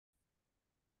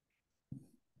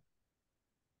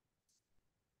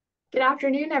Good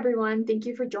afternoon, everyone. Thank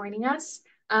you for joining us.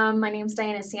 My name is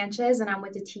Diana Sanchez, and I'm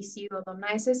with the TCU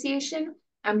Alumni Association.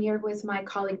 I'm here with my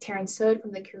colleague Terrence Hood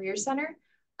from the Career Center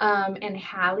and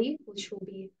Hallie, which will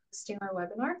be hosting our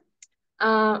webinar.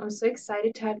 I'm so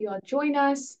excited to have you all join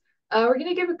us. We're going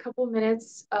to give a couple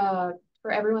minutes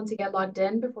for everyone to get logged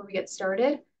in before we get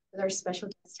started with our special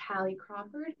guest, Hallie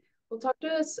Crawford. Will talk to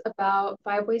us about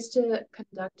 5 ways to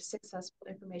conduct successful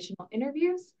informational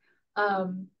interviews.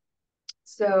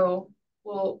 So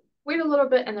we'll wait a little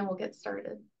bit and then we'll get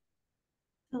started.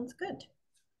 Sounds good.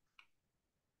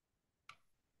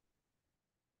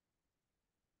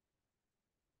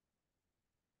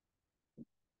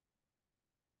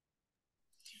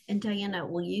 And Diana,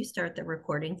 will you start the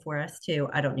recording for us too?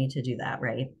 I don't need to do that,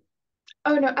 right?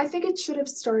 Oh no, I think it should have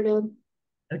started.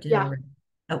 Oh, did it Yeah. already?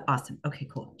 Oh, awesome. Okay,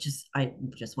 cool. I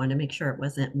just wanted to make sure it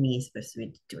wasn't me supposed to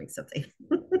be doing something.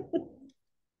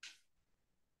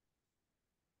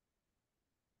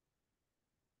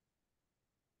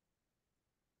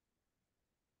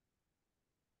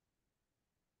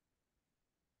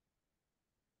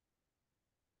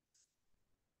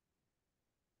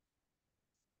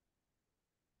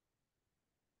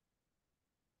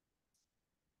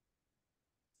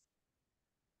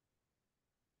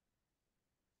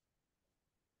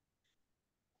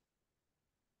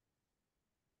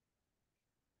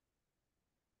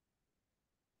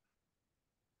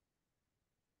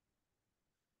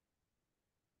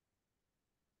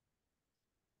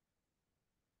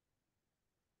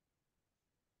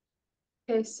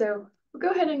 Okay, so we'll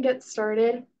go ahead and get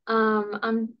started.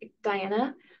 I'm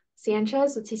Diana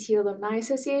Sanchez with TCU Alumni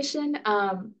Association.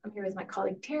 I'm here with my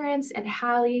colleague Terrence and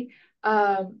Hallie.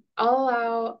 I'll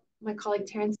allow my colleague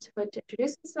Terrence to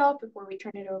introduce himself before we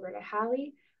turn it over to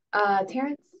Hallie.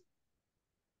 Terrence?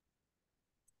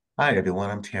 Hi, everyone.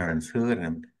 I'm Terrence Hood,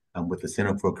 and I'm with the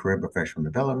Center for Career and Professional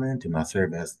Development, and I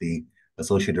serve as the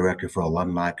Associate Director for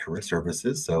Alumni Career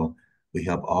Services. So we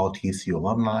help all TCU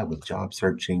alumni with job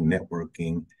searching,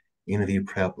 networking, interview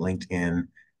prep, LinkedIn.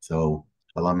 So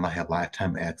alumni have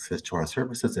lifetime access to our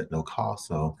services at no cost.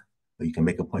 So you can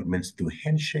make appointments through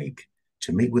Handshake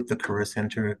to meet with the Career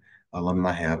Center.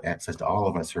 Alumni have access to all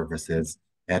of our services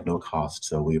at no cost.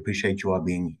 So we appreciate you all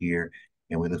being here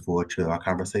and we look forward to our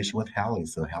conversation with Hallie.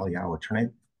 So, Hallie, I will turn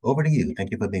it over to you.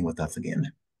 Thank you for being with us again.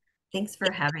 Thanks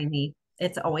for having me.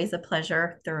 It's always a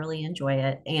pleasure. Thoroughly enjoy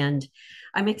it. And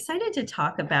I'm excited to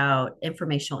talk about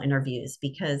informational interviews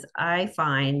because I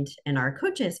find, and our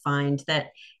coaches find,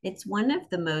 that it's one of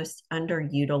the most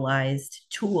underutilized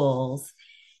tools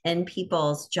in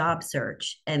people's job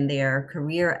search and their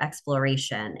career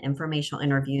exploration. Informational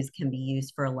interviews can be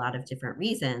used for a lot of different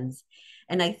reasons.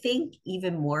 And I think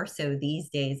even more so these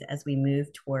days as we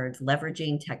move towards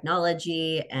leveraging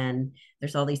technology, and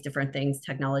there's all these different things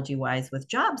technology wise with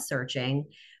job searching,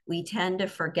 we tend to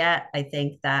forget, I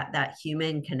think, that that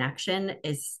human connection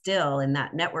is still, and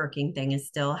that networking thing is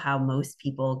still how most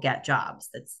people get jobs.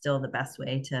 That's still the best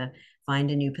way to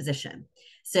find a new position.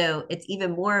 So it's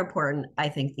even more important, I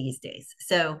think, these days.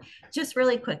 So just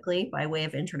really quickly, by way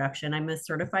of introduction, I'm a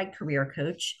certified career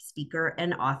coach, speaker,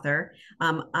 and author.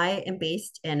 I am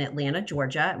based in Atlanta,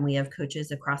 Georgia, and we have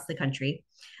coaches across the country.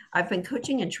 I've been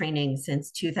coaching and training since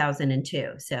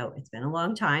 2002. So it's been a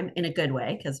long time in a good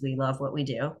way because we love what we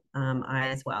do.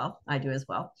 I do as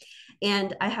well.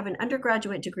 And I have an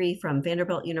undergraduate degree from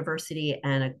Vanderbilt University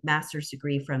and a master's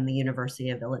degree from the University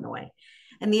of Illinois.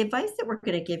 And the advice that we're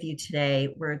going to give you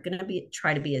today, we're going to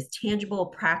try to be as tangible,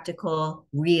 practical,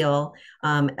 real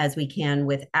as we can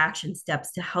with action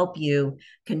steps to help you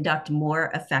conduct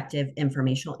more effective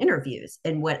informational interviews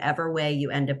in whatever way you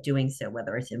end up doing so,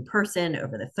 whether it's in person,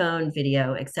 over the phone,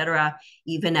 video, etc.,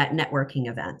 even at networking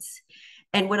events.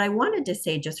 And what I wanted to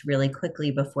say just really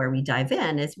quickly before we dive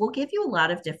in is we'll give you a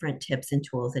lot of different tips and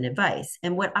tools and advice.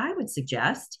 And what I would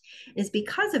suggest is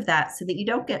because of that, so that you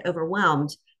don't get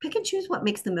overwhelmed, pick and choose what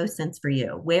makes the most sense for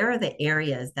you. Where are the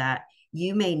areas that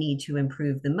you may need to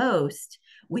improve the most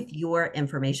with your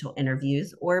informational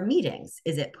interviews or meetings?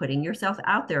 Is it putting yourself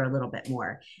out there a little bit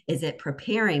more? Is it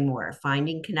preparing more,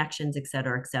 finding connections, et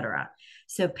cetera, et cetera?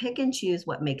 So pick and choose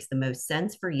what makes the most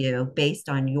sense for you based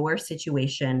on your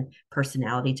situation,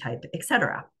 personality type, et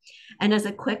cetera. And as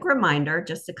a quick reminder,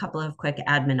 just a couple of quick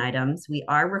admin items, we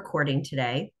are recording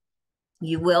today.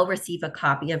 You will receive a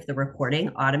copy of the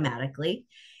recording automatically.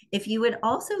 If you would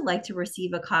also like to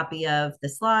receive a copy of the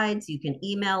slides, you can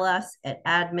email us at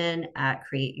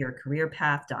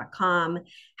admin@createyourcareerpath.com.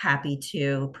 Happy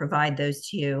to provide those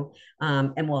to you,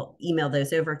 and we'll email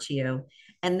those over to you.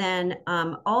 And then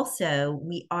also,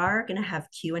 we are going to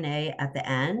have Q&A at the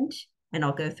end. and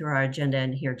I'll go through our agenda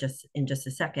in here just in just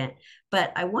a second.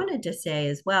 But I wanted to say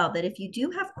as well that if you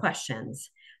do have questions,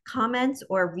 comments,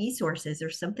 or resources or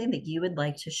something that you would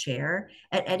like to share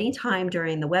at any time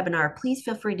during the webinar, please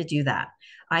feel free to do that.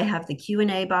 I have the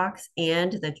Q&A box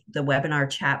and the webinar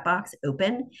chat box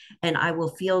open, and I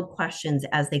will field questions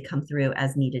as they come through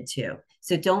as needed too.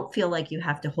 So don't feel like you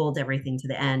have to hold everything to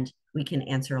the end. We can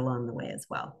answer along the way as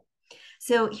well.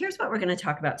 So here's what we're going to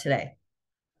talk about today.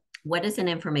 What is an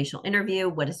informational interview?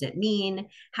 What does it mean?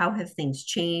 How have things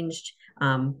changed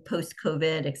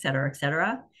post-COVID, et cetera, et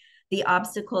cetera? The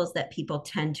obstacles that people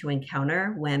tend to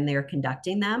encounter when they're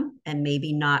conducting them and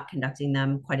maybe not conducting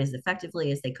them quite as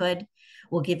effectively as they could.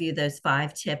 We'll give you those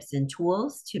 5 tips and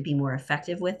tools to be more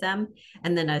effective with them.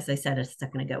 And then, as I said a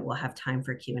second ago, we'll have time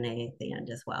for Q&A at the end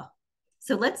as well.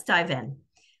 So let's dive in.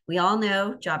 We all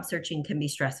know job searching can be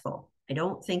stressful. I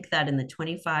don't think that in the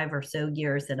 25 or so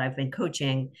years that I've been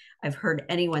coaching, I've heard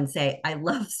anyone say, I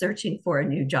love searching for a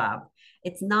new job.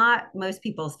 It's not most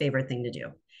people's favorite thing to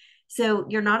do. So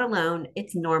you're not alone.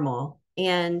 It's normal.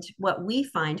 And what we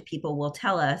find people will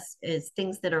tell us is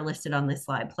things that are listed on this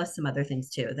slide, plus some other things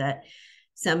too, that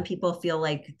some people feel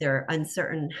like they're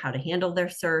uncertain how to handle their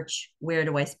search. Where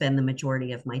do I spend the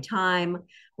majority of my time?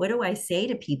 What do I say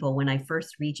to people when I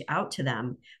first reach out to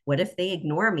them? What if they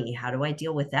ignore me? How do I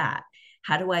deal with that?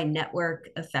 How do I network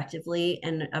effectively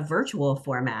in a virtual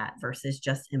format versus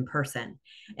just in person?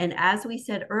 And as we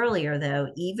said earlier, though,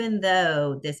 even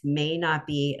though this may not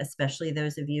be, especially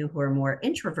those of you who are more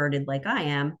introverted like I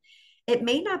am, it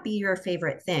may not be your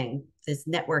favorite thing, this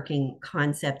networking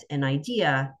concept and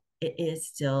idea. It is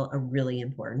still a really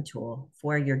important tool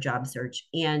for your job search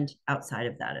and outside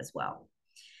of that as well.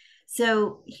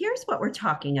 So here's what we're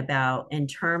talking about in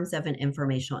terms of an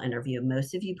informational interview.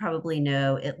 Most of you probably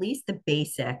know at least the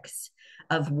basics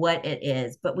of what it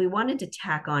is, but we wanted to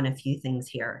tack on a few things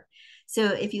here. So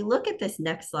if you look at this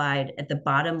next slide at the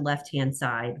bottom left-hand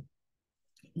side,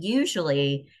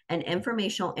 usually an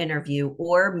informational interview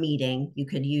or meeting, you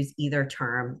could use either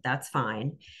term, that's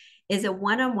fine, is a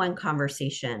one-on-one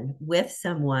conversation with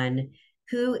someone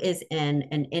who is in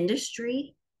an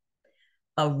industry,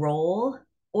 a role,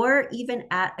 or even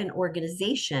at an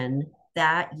organization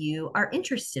that you are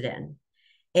interested in.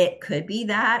 It could be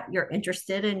that you're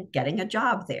interested in getting a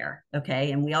job there.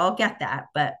 Okay. And we all get that,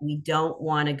 but we don't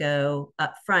want to go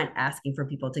up front asking for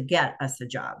people to get us a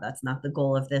job. That's not the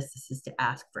goal of this. This is to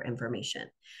ask for information.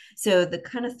 So, the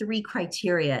kind of 3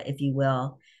 criteria, if you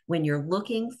will, when you're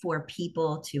looking for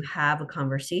people to have a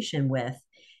conversation with,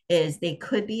 is they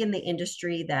could be in the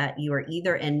industry that you are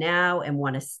either in now and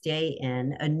want to stay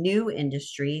in, a new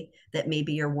industry that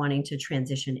maybe you're wanting to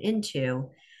transition into.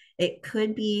 It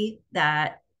could be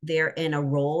that they're in a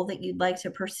role that you'd like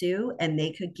to pursue, and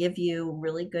they could give you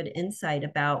really good insight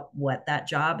about what that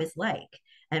job is like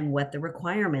and what the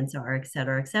requirements are, et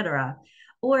cetera, et cetera.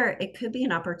 Or it could be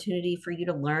an opportunity for you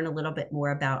to learn a little bit more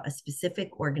about a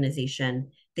specific organization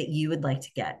that you would like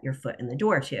to get your foot in the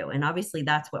door to. And obviously,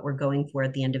 that's what we're going for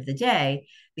at the end of the day,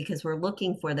 because we're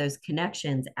looking for those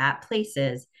connections at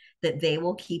places that they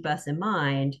will keep us in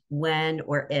mind when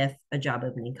or if a job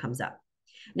opening comes up.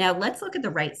 Now, let's look at the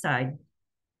right side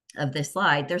of this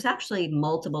slide. There's actually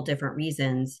multiple different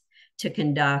reasons to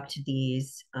conduct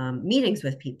these meetings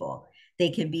with people. They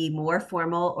can be more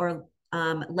formal or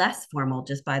less formal,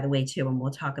 just by the way, too, and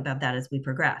we'll talk about that as we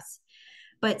progress.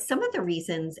 But some of the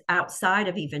reasons outside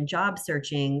of even job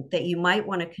searching that you might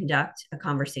want to conduct a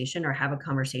conversation or have a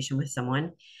conversation with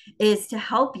someone is to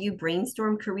help you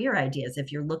brainstorm career ideas.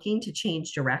 If you're looking to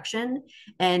change direction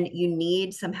and you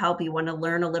need some help, you want to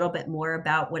learn a little bit more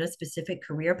about what a specific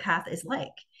career path is like.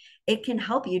 It can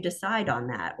help you decide on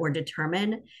that or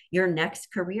determine your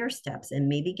next career steps and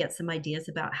maybe get some ideas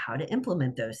about how to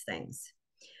implement those things.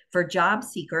 For job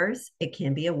seekers, it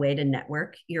can be a way to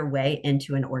network your way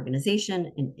into an organization,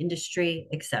 an industry,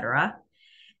 etc.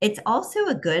 It's also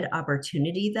a good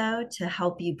opportunity, though, to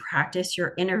help you practice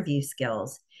your interview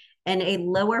skills in a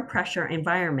lower pressure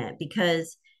environment,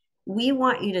 because we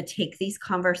want you to take these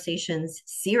conversations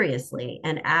seriously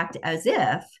and act as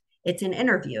if it's an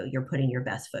interview. You're putting your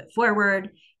best foot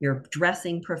forward, you're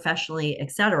dressing professionally,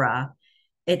 etc.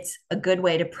 It's a good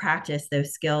way to practice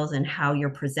those skills and how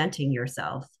you're presenting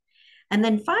yourself. And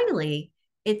then finally,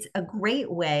 it's a great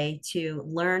way to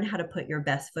learn how to put your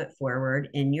best foot forward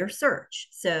in your search.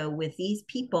 So with these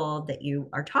people that you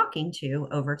are talking to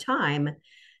over time,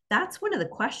 that's one of the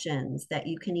questions that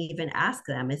you can even ask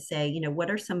them is say, what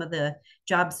are some of the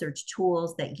job search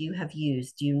tools that you have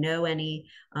used? Do you know any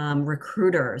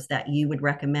recruiters that you would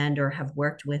recommend or have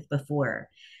worked with before?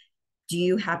 Do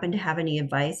you happen to have any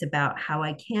advice about how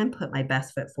I can put my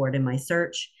best foot forward in my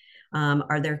search?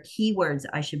 Are there keywords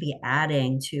I should be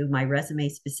adding to my resume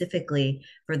specifically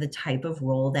for the type of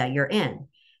role that you're in?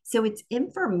 So it's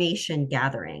information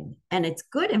gathering, and it's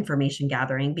good information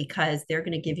gathering because they're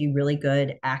going to give you really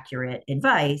good, accurate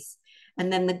advice.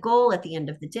 And then the goal at the end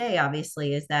of the day,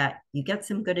 obviously, is that you get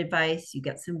some good advice, you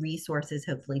get some resources,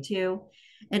 hopefully, too.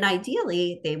 And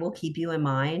ideally, they will keep you in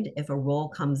mind if a role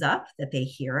comes up that they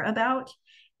hear about,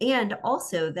 and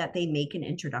also that they make an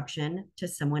introduction to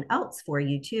someone else for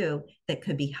you, too, that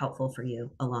could be helpful for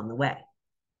you along the way.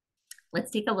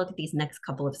 Let's take a look at these next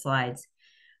couple of slides.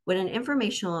 What an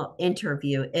informational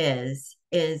interview is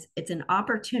it's an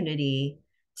opportunity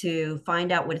to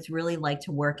find out what it's really like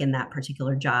to work in that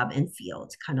particular job and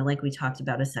field, kind of like we talked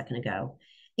about a second ago,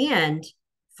 and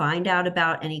find out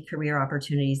about any career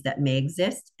opportunities that may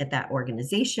exist at that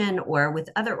organization or with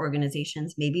other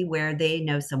organizations, maybe where they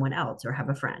know someone else or have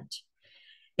a friend.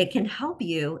 It can help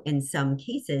you in some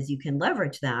cases, you can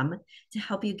leverage them to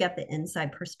help you get the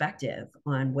inside perspective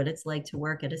on what it's like to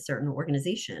work at a certain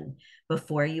organization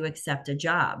before you accept a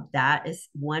job. That is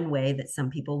one way that some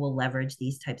people will leverage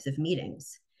these types of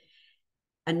meetings.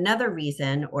 Another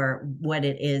reason, or what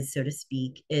it is, so to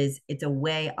speak, is it's a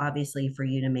way, obviously, for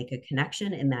you to make a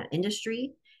connection in that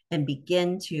industry and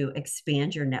begin to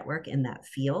expand your network in that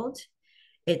field.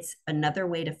 It's another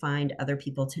way to find other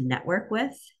people to network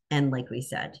with. And like we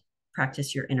said,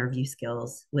 practice your interview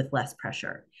skills with less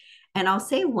pressure. And I'll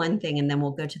say one thing, and then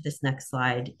we'll go to this next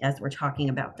slide as we're talking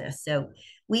about this. So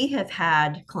we have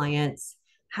had clients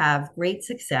have great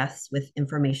success with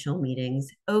informational meetings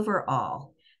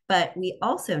overall. But we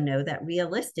also know that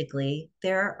realistically,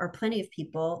 there are plenty of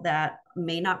people that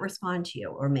may not respond to you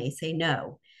or may say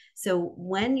no. So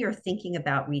when you're thinking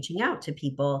about reaching out to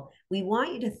people, we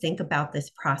want you to think about this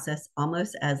process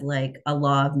almost as like a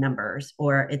law of numbers,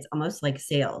 or it's almost like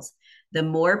sales. The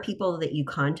more people that you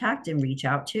contact and reach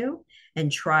out to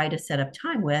and try to set up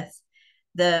time with,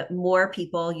 the more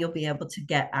people you'll be able to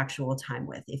get actual time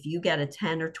with. If you get a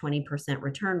 10 or 20%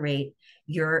 return rate,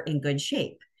 you're in good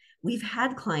shape. We've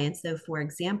had clients, though, for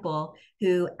example,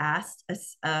 who asked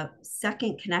a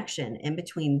second connection in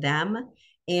between them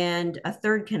and a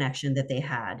third connection that they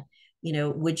had. You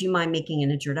know, would you mind making an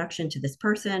introduction to this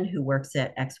person who works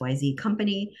at XYZ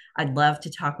company? I'd love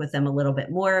to talk with them a little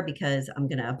bit more because I'm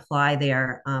going to apply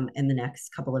there in the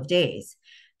next couple of days.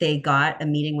 They got a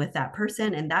meeting with that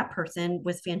person, and that person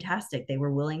was fantastic. They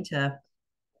were willing to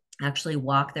actually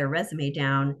walk their resume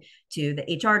down to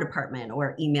the HR department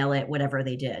or email it, whatever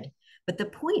they did. But the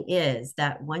point is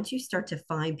that once you start to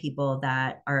find people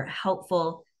that are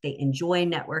helpful, they enjoy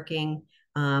networking,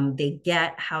 they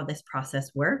get how this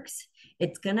process works,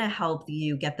 it's going to help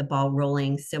you get the ball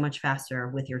rolling so much faster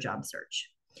with your job search.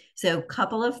 So, a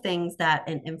couple of things that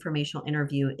an informational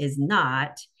interview is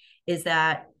not is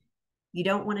that you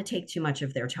don't want to take too much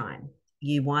of their time.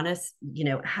 You want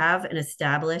to, have an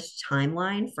established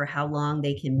timeline for how long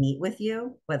they can meet with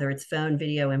you, whether it's phone,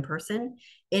 video, in person,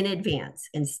 in advance,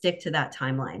 and stick to that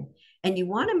timeline. And you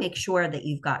want to make sure that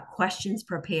you've got questions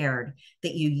prepared,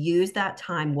 that you use that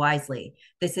time wisely.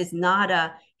 This is not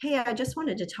a, hey, I just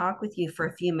wanted to talk with you for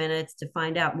a few minutes to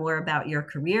find out more about your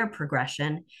career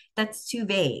progression. That's too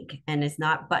vague and is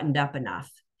not buttoned up enough.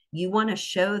 You want to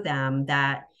show them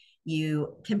that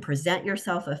you can present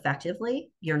yourself effectively.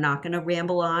 You're not going to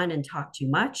ramble on and talk too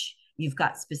much. You've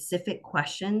got specific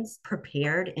questions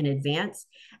prepared in advance,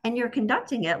 and you're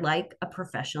conducting it like a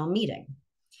professional meeting.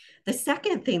 The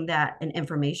second thing that an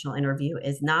informational interview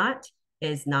is not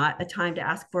a time to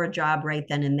ask for a job right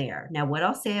then and there. Now, what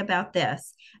I'll say about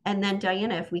this, and then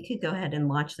Diana, if we could go ahead and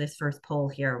launch this first poll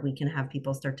here, we can have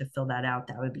people start to fill that out.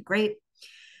 That would be great.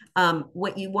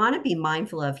 What you want to be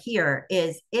mindful of here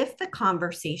is if the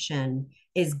conversation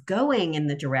is going in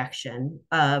the direction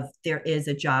of there is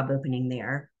a job opening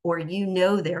there, or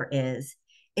there is,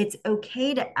 it's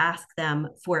okay to ask them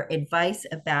for advice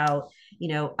about,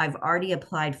 I've already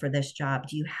applied for this job.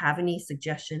 Do you have any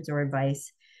suggestions or advice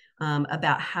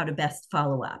about how to best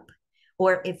follow up?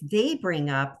 Or if they bring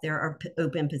up there are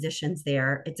open positions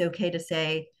there, it's okay to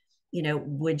say,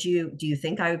 do you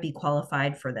think I would be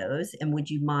qualified for those? And would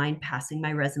you mind passing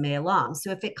my resume along?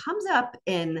 So if it comes up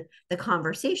in the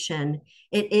conversation,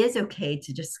 it is okay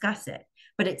to discuss it,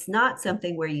 but it's not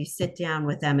something where you sit down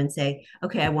with them and say,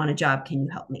 okay, I want a job. Can you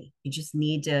help me? You just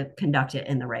need to conduct it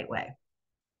in the right way.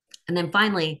 And then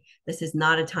finally, this is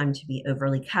not a time to be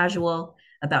overly casual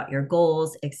about your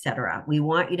goals, etc. We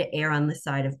want you to err on the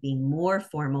side of being more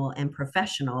formal and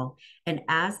professional. And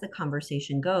as the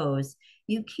conversation goes,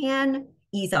 you can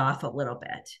ease off a little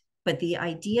bit. But the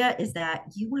idea is that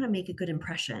you want to make a good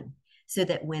impression so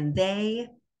that when they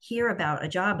hear about a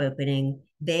job opening,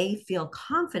 they feel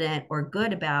confident or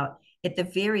good about, at the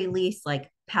very least,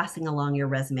 like passing along your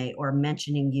resume or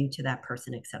mentioning you to that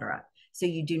person, etc. So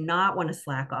you do not want to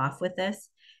slack off with this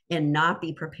and not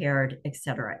be prepared,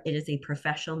 etc. It is a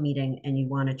professional meeting and you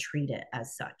want to treat it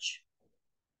as such.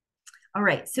 All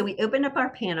right, so we opened up our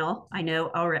panel. I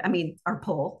know already, I mean, our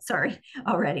poll, sorry,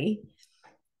 already.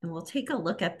 And we'll take a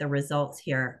look at the results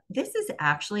here. This is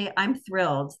actually, I'm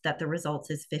thrilled that the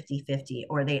results is 50-50,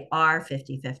 or they are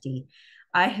 50-50.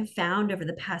 I have found over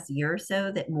the past year or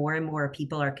so that more and more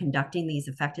people are conducting these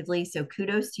effectively. So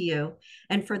kudos to you.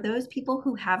 And for those people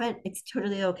who haven't, it's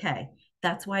totally okay.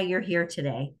 That's why you're here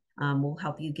today. We'll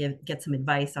help you get some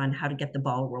advice on how to get the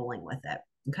ball rolling with it.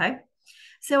 Okay.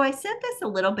 So I said this a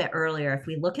little bit earlier. If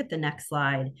we look at the next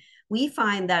slide, we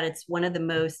find that it's one of the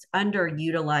most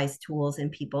underutilized tools in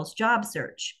people's job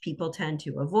search. People tend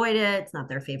to avoid it. It's not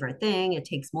their favorite thing. It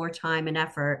takes more time and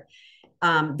effort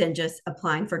than just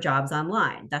applying for jobs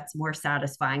online. That's more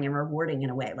satisfying and rewarding in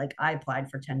a way. Like I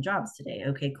applied for 10 jobs today.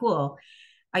 Okay, cool.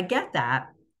 I get that.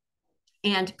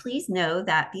 And please know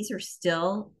that these are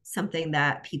still something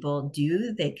that people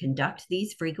do. They conduct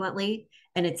these frequently,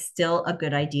 and it's still a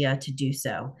good idea to do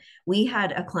so. We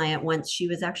had a client once, she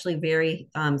was actually very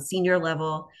senior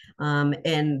level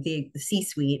in the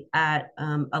C-suite at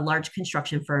a large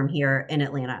construction firm here in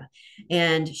Atlanta.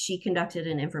 And she conducted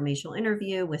an informational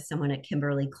interview with someone at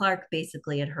Kimberly-Clark,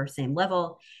 basically at her same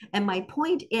level. And my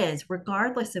point is,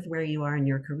 regardless of where you are in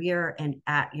your career and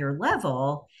at your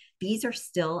level, these are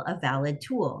still a valid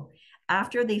tool.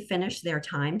 After they finished their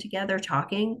time together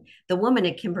talking, the woman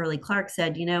at Kimberly-Clark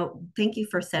said, thank you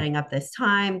for setting up this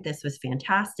time. This was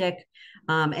fantastic.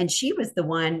 And she was the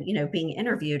one, being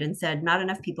interviewed and said, not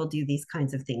enough people do these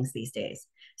kinds of things these days.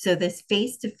 So this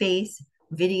face-to-face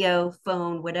video,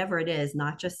 phone, whatever it is,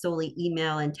 not just solely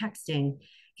email and texting,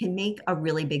 can make a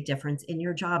really big difference in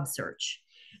your job search.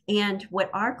 And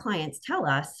what our clients tell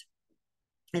us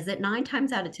is that 9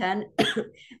 times out of 10,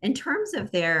 in terms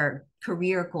of their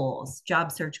career goals,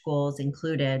 job search goals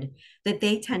included, that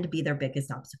they tend to be their biggest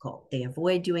obstacle. They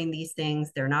avoid doing these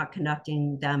things. They're not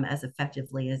conducting them as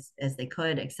effectively as they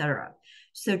could, et cetera.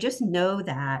 So just know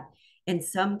that in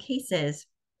some cases,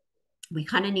 we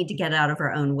kind of need to get out of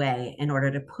our own way in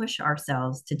order to push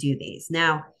ourselves to do these.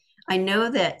 Now, I know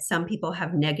that some people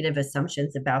have negative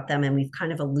assumptions about them, and we've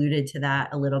kind of alluded to that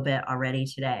a little bit already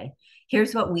today.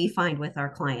 Here's what we find with our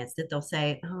clients that they'll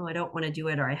say, oh, I don't want to do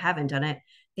it, or I haven't done it.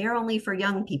 They're only for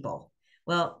young people.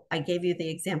 Well, I gave you the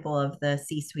example of the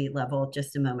C-suite level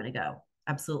just a moment ago.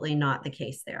 Absolutely not the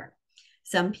case there.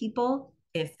 Some people,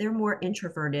 if they're more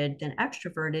introverted than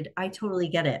extroverted, I totally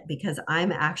get it, because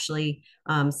I'm actually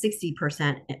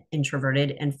 60%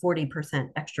 introverted and 40%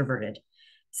 extroverted.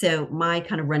 So my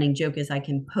kind of running joke is I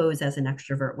can pose as an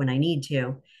extrovert when I need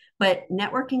to, but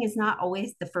networking is not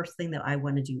always the first thing that I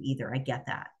want to do either. I get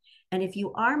that. And if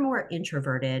you are more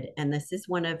introverted, and this is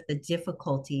one of the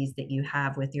difficulties that you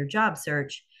have with your job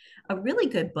search, a really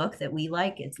good book that we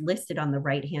like, it's listed on the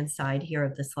right-hand side here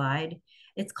of the slide.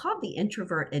 It's called The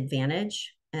Introvert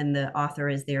Advantage, and the author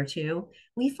is there too.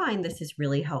 We find this is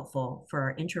really helpful for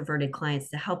our introverted clients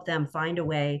to help them find a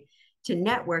way to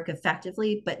network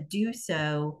effectively, but do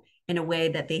so in a way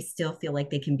that they still feel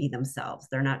like they can be themselves.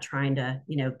 They're not trying to,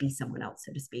 be someone else,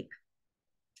 so to speak.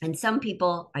 And some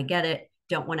people, I get it,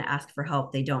 don't want to ask for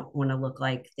help. They don't want to look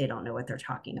like they don't know what they're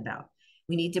talking about.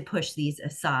 We need to push these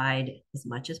aside as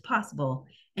much as possible.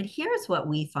 And here's what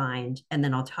we find, and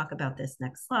then I'll talk about this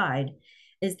next slide,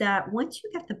 is that once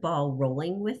you get the ball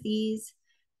rolling with these,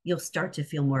 you'll start to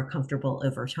feel more comfortable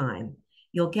over time.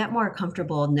 You'll get more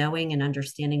comfortable knowing and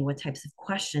understanding what types of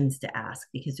questions to ask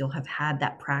because you'll have had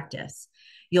that practice.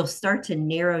 You'll start to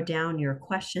narrow down your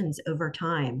questions over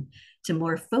time to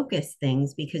more focused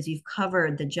things because you've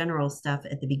covered the general stuff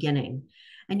at the beginning.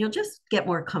 And you'll just get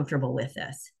more comfortable with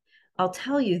this. I'll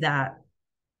tell you that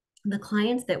the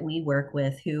clients that we work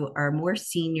with who are more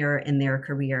senior in their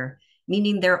career,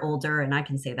 meaning they're older, and I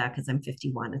can say that because I'm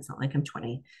 51, it's not like I'm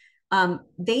 20.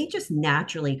 They just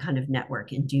naturally kind of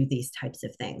network and do these types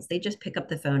of things. They just pick up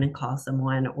the phone and call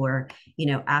someone or,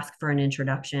 ask for an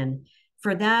introduction.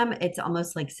 For them, it's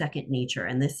almost like second nature.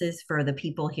 And this is for the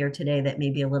people here today that may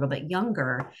be a little bit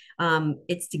younger.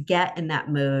 It's to get in that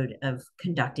mode of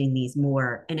conducting these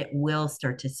more, and it will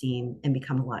start to seem and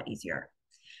become a lot easier.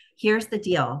 Here's the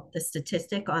deal. The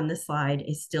statistic on the slide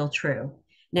is still true.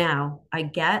 Now, I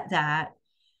get that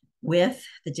with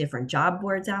the different job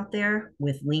boards out there,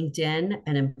 with LinkedIn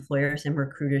and employers and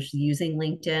recruiters using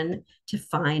LinkedIn to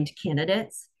find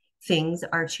candidates, things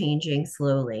are changing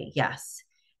slowly. Yes.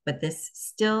 but this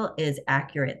still is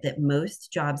accurate that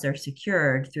most jobs are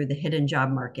secured through the hidden job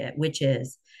market, which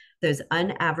is those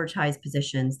unadvertised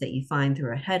positions that you find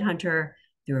through a headhunter,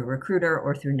 through a recruiter,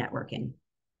 or through networking.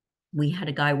 We had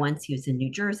a guy once, he was in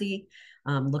New Jersey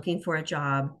looking for a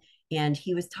job, and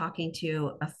he was talking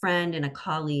to a friend and a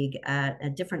colleague at a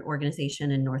different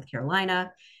organization in North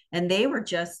Carolina, and they were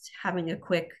just having a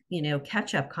quick,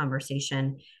 catch-up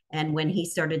conversation. And when he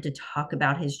started to talk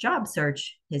about his job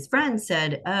search, his friend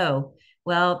said, "Oh,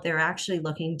 well, they're actually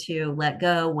looking to let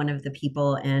go one of the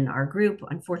people in our group,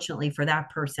 unfortunately for that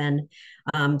person.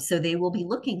 So they will be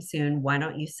looking soon. Why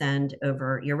don't you send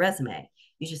over your resume?"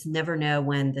 You just never know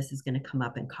when this is going to come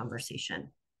up in conversation.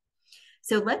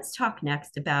 So let's talk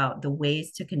next about the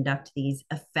ways to conduct these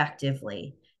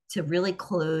effectively to really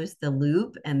close the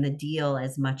loop and the deal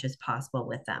as much as possible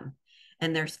with them.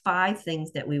 And there's 5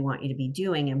 things that we want you to be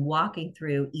doing and walking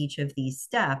through each of these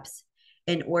steps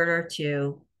in order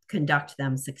to conduct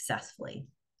them successfully.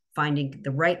 Finding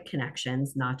the right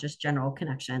connections, not just general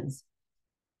connections,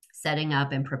 setting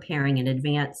up and preparing in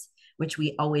advance, which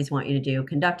we always want you to do,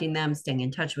 conducting them, staying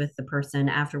in touch with the person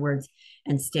afterwards,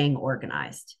 and staying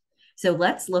organized. So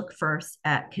let's look first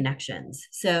at connections.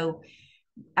 So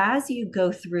as you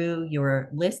go through your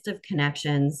list of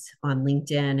connections on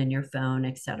LinkedIn and your phone,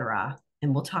 et cetera,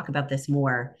 and we'll talk about this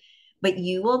more, but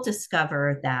you will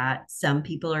discover that some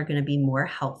people are going to be more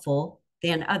helpful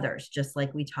than others, just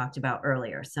like we talked about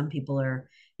earlier. Some people are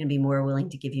going to be more willing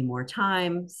to give you more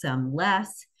time, some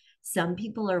less. Some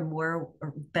people are more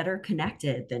or better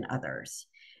connected than others.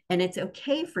 And it's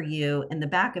okay for you in the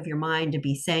back of your mind to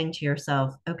be saying to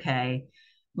yourself, okay,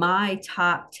 my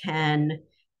top 10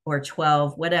 or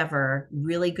 12, whatever,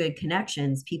 really good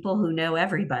connections, people who know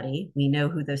everybody, we know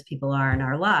who those people are in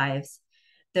our lives.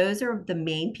 Those are the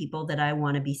main people that I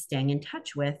want to be staying in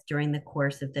touch with during the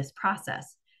course of this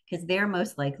process, because they're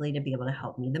most likely to be able to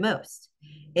help me the most.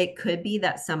 It could be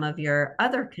that some of your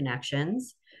other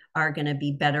connections are going to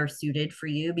be better suited for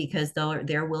you because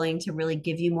they're willing to really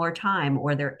give you more time,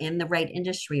 or they're in the right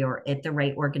industry or at the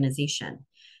right organization.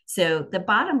 So the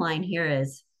bottom line here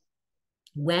is,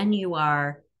 when you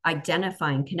are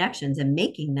identifying connections and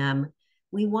making them,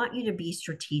 we want you to be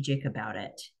strategic about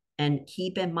it and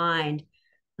keep in mind,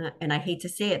 and I hate to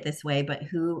say it this way, but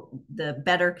who the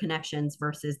better connections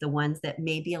versus the ones that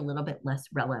may be a little bit less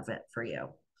relevant for you.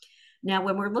 Now,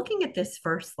 when we're looking at this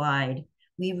first slide,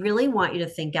 we really want you to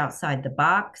think outside the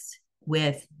box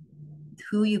with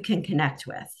who you can connect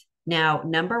with. Now,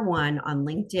 number 1 on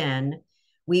LinkedIn,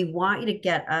 we want you to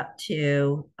get up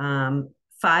to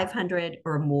 500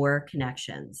 or more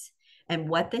connections. And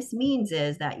what this means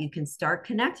is that you can start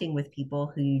connecting with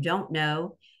people who you don't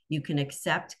know. You can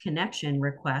accept connection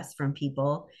requests from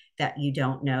people that you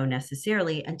don't know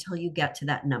necessarily until you get to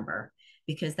that number,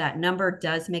 because that number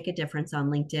does make a difference on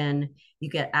LinkedIn. You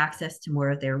get access to more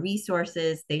of their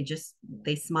resources. They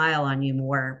smile on you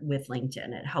more with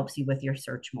LinkedIn. It helps you with your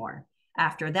search more.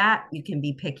 After that, you can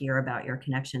be pickier about your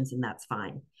connections, and that's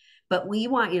fine. But we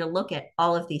want you to look at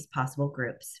all of these possible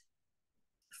groups: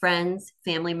 friends,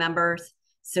 family members,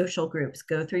 social groups.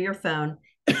 Go through your phone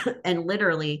and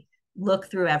literally look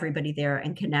through everybody there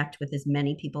and connect with as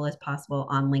many people as possible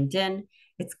on LinkedIn.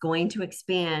 It's going to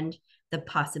expand the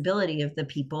possibility of the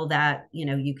people that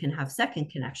you can have second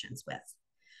connections with.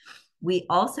 We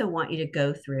also want you to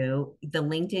go through the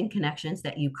LinkedIn connections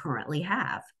that you currently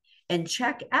have and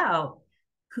check out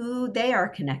who they are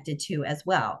connected to as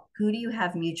well. Who do you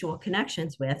have mutual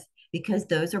connections with? Because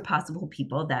those are possible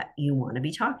people that you want to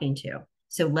be talking to.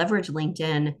 So leverage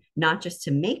LinkedIn, not just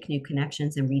to make new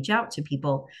connections and reach out to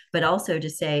people, but also to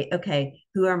say, okay,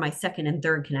 who are my second and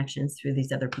third connections through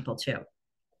these other people too?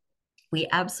 We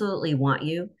absolutely want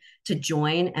you to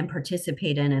join and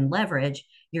participate in and leverage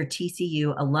your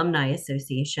TCU Alumni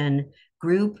Association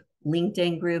group,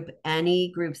 LinkedIn group,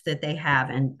 any groups that they have.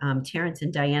 And Terrence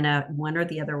and Diana, one or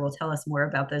the other, will tell us more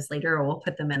about those later, or we'll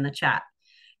put them in the chat.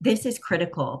 This is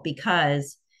critical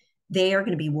because they are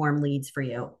going to be warm leads for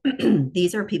you.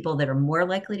 These are people that are more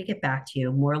likely to get back to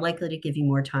you, more likely to give you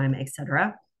more time, et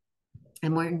cetera.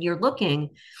 And when you're looking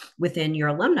within your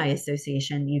alumni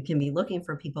association, you can be looking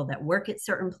for people that work at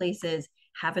certain places,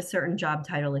 have a certain job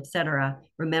title, et cetera.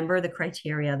 Remember the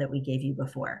criteria that we gave you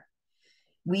before.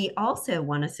 We also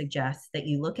want to suggest that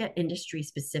you look at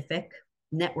industry-specific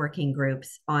networking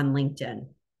groups on LinkedIn.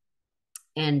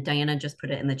 And Diana just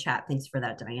put it in the chat. Thanks for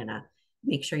that, Diana.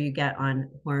 Make sure you get on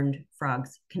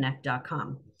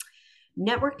hornedfrogsconnect.com.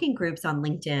 Networking groups on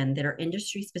LinkedIn that are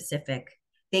industry-specific,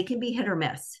 they can be hit or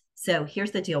miss. So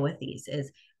here's the deal with these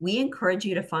is we encourage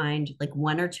you to find like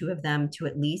 1 or 2 of them to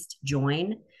at least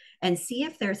join and see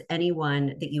if there's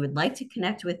anyone that you would like to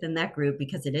connect with in that group,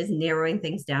 because it is narrowing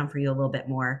things down for you a little bit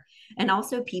more. And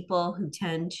also people who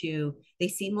they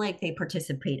seem like they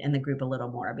participate in the group a little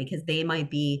more because they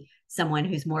might be someone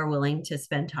who's more willing to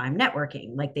spend time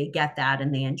networking, like they get that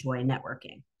and they enjoy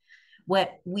networking.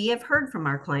 What we have heard from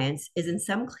our clients is in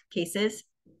some cases,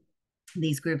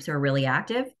 these groups are really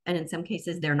active, and in some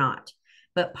cases, they're not.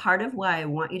 But part of why I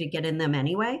want you to get in them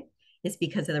anyway is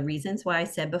because of the reasons why I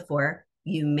said before.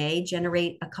 You may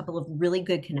generate a couple of really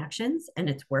good connections, and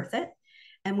it's worth it.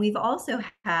 And we've also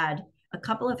had a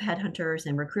couple of headhunters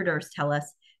and recruiters tell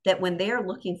us that when they are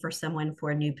looking for someone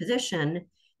for a new position,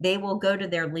 they will go to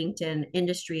their LinkedIn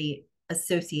industry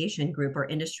association group or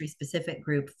industry specific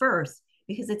group first,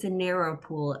 because it's a narrow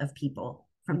pool of people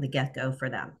from the get go for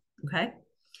them. Okay.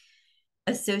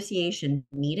 Association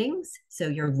meetings. So,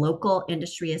 your local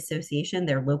industry association,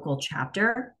 their local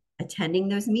chapter, attending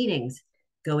those meetings,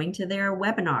 going to their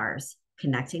webinars,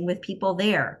 connecting with people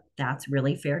there. That's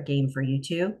really fair game for you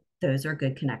too. Those are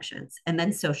good connections. And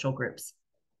then social groups.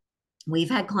 We've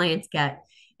had clients get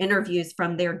interviews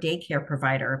from their daycare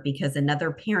provider because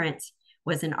another parent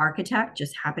was an architect,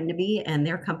 just happened to be, and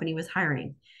their company was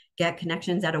hiring. Get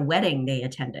connections at a wedding they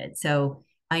attended. So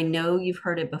I know you've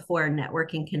heard it before,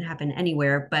 networking can happen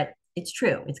anywhere, but it's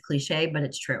true. It's cliche, but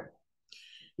it's true.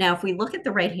 Now, if we look at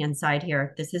the right-hand side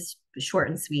here, this is short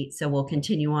and sweet, so we'll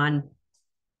continue on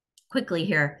quickly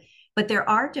here. But there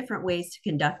are different ways to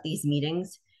conduct these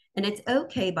meetings. And it's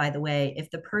okay, by the way,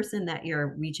 if the person that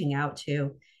you're reaching out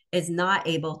to is not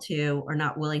able to or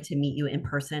not willing to meet you in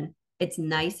person. It's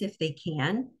nice if they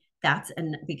can.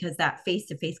 Because that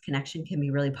face-to-face connection can be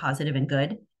really positive and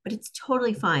good, but it's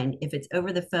totally fine if it's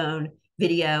over the phone,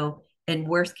 video, and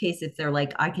worst case, if they're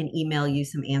like, I can email you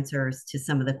some answers to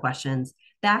some of the questions,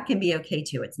 that can be okay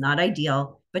too. It's not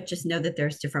ideal, but just know that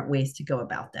there's different ways to go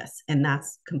about this, and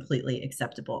that's completely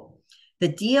acceptable. The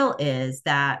deal is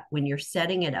that when you're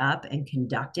setting it up and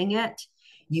conducting it,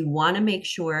 you want to make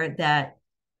sure that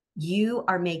you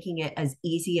are making it as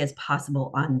easy as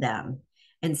possible on them.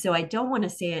 And so I don't want to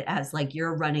say it as like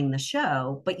you're running the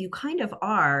show, but you kind of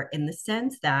are, in the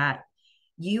sense that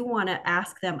you want to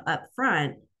ask them up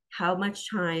front, how much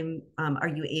time are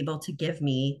you able to give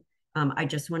me? I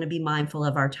just want to be mindful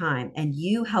of our time. And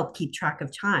you help keep track of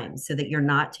time so that you're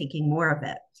not taking more of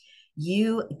it.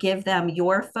 You give them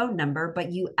your phone number,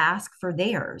 but you ask for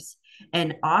theirs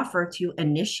and offer to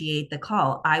initiate the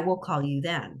call. I will call you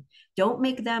then. Don't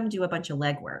make them do a bunch of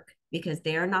legwork, because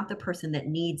they are not the person that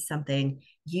needs something.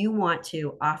 You want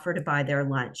to offer to buy their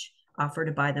lunch, offer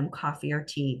to buy them coffee or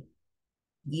tea.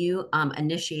 You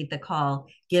initiate the call,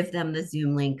 give them the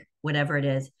Zoom link, whatever it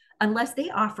is. Unless they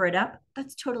offer it up,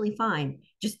 that's totally fine.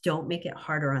 Just don't make it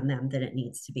harder on them than it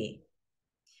needs to be.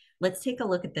 Let's take a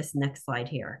look at this next slide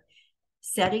here.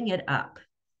 Setting it up.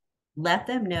 Let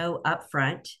them know up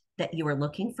front that you are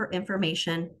looking for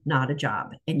information, not a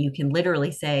job. And you can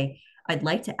literally say, I'd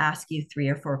like to ask you 3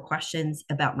 or 4 questions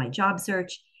about my job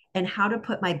search and how to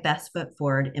put my best foot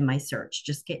forward in my search.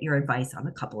 Just get your advice on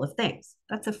a couple of things.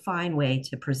 That's a fine way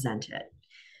to present it.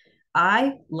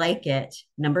 I like it.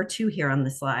 Number 2 here on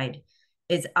the slide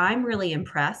is I'm really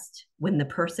impressed when the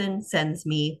person sends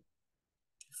me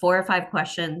 4 or 5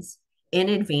 questions in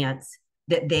advance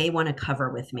that they want to cover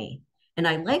with me. And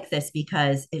I like this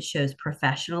because it shows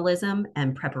professionalism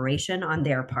and preparation on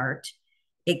their part.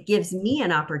 It gives me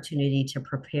an opportunity to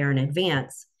prepare in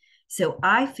advance. So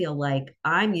I feel like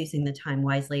I'm using the time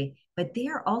wisely, but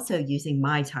they're also using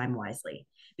my time wisely,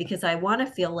 because I want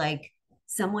to feel like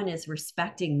someone is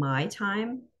respecting my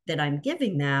time that I'm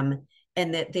giving them,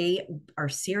 and that they are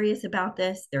serious about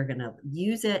this. They're going to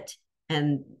use it.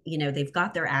 And, they've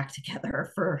got their act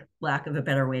together, for lack of a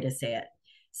better way to say it.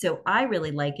 So I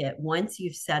really like it. Once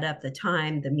you've set up the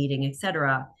time, the meeting,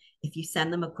 etc., if you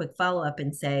send them a quick follow-up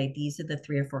and say, these are the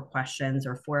 3 or 4 questions,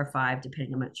 or 4 or 5,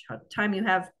 depending on how much time you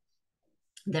have,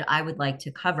 that I would like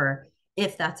to cover,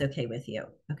 if that's okay with you.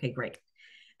 Okay, great.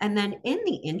 And then in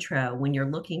the intro, when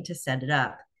you're looking to set it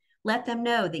up, let them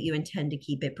know that you intend to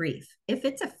keep it brief. If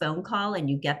it's a phone call and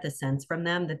you get the sense from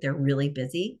them that they're really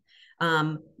busy,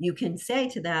 you can say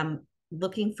to them,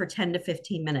 looking for 10 to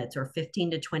 15 minutes or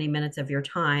 15 to 20 minutes of your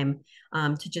time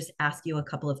to just ask you a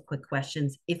couple of quick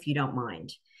questions, if you don't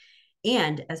mind.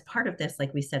 And as part of this,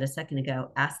 like we said a second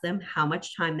ago, ask them how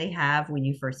much time they have when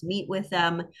you first meet with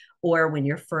them, or when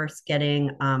you're first getting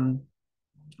on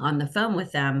the phone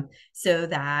with them, so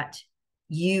that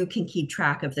you can keep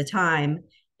track of the time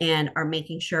and are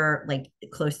making sure, like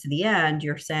close to the end,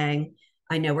 you're saying,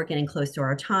 I know we're getting close to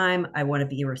our time. I want to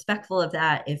be respectful of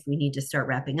that. If we need to start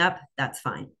wrapping up, that's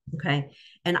fine. Okay.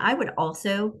 And I would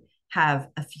also have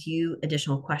a few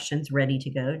additional questions ready to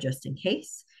go just in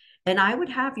case. And I would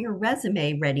have your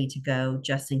resume ready to go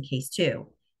just in case too.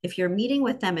 If you're meeting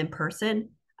with them in person,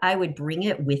 I would bring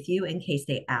it with you in case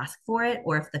they ask for it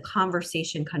or if the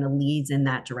conversation kind of leads in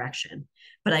that direction.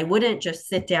 But I wouldn't just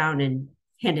sit down and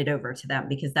hand it over to them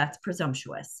because that's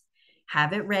presumptuous.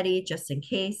 Have it ready just in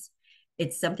case.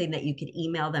 It's something that you could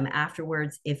email them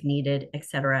afterwards if needed,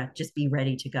 etc. Just be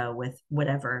ready to go with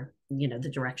whatever,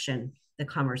 the direction the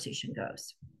conversation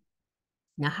goes.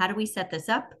 Now, how do we set this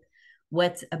up?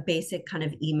 What's a basic kind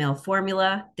of email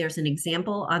formula? There's an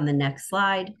example on the next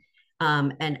slide.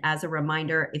 And as a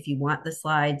reminder, if you want the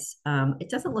slides, it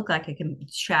doesn't look like I can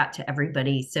chat to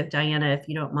everybody. So Diana, if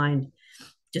you don't mind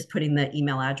just putting the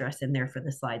email address in there for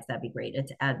the slides, that'd be great.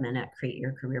 It's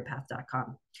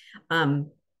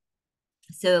admin@createyourcareerpath.com.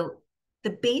 So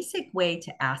the basic way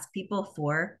to ask people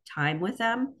for time with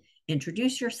them,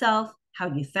 introduce yourself,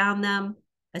 how you found them,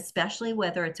 especially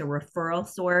whether it's a referral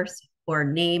source or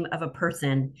name of a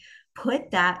person,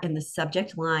 put that in the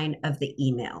subject line of the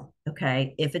email,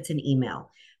 okay? If it's an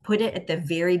email, put it at the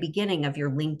very beginning of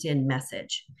your LinkedIn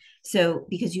message. So,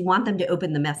 because you want them to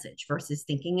open the message versus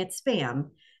thinking it's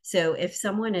spam. So, if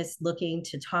someone is looking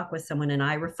to talk with someone and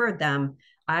I referred them,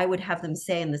 I would have them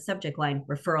say in the subject line,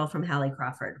 referral from Hallie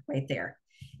Crawford right there.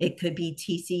 It could be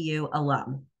TCU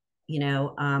alum,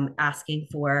 asking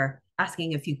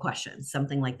a few questions,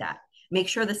 something like that. Make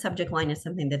sure the subject line is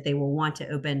something that they will want to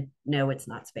open. No, it's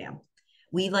not spam.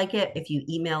 We like it if you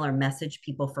email or message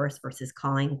people first versus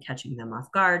calling, catching them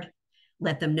off guard.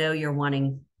 Let them know you're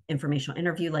wanting informational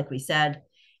interview, like we said.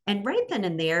 And right then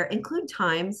and there, include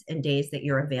times and days that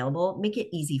you're available. Make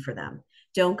it easy for them.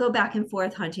 Don't go back and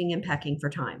forth hunting and pecking for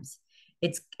times.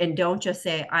 And don't just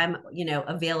say I'm,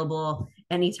 available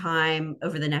anytime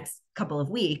over the next couple of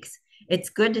weeks. It's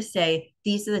good to say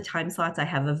these are the time slots I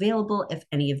have available. If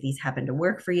any of these happen to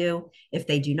work for you, if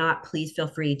they do not, please feel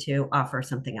free to offer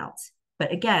something else.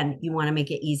 But again, you want to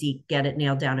make it easy, get it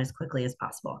nailed down as quickly as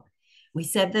possible. We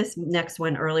said this next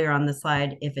one earlier on the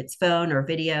slide. If it's phone or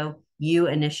video, you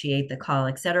initiate the call,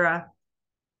 etc.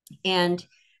 And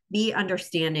be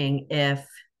understanding if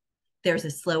there's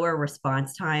a slower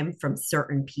response time from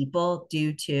certain people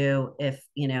due to if,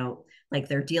 like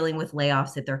they're dealing with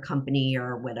layoffs at their company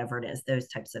or whatever it is, those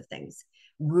types of things.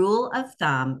 Rule of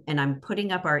thumb, and I'm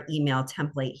putting up our email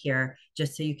template here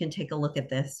just so you can take a look at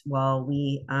this while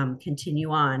we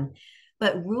continue on.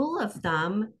 But rule of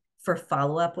thumb for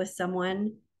follow up with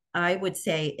someone, I would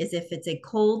say, is if it's a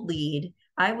cold lead,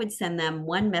 I would send them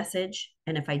one message.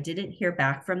 And if I didn't hear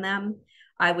back from them,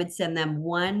 I would send them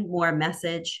one more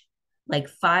message like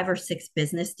 5 or 6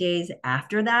 business days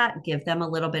after that, give them a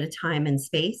little bit of time and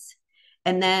space.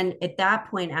 And then at that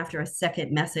point, after a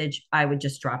second message, I would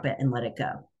just drop it and let it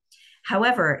go.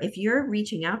 However, if you're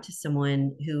reaching out to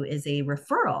someone who is a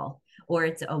referral or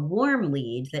it's a warm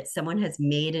lead that someone has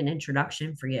made an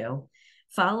introduction for you,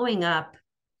 following up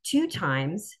 2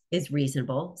 times is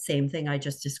reasonable. Same thing I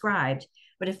just described.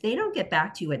 But if they don't get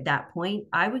back to you at that point,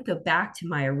 I would go back to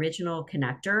my original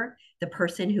connector, the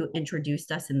person who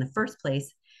introduced us in the first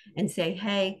place, and say,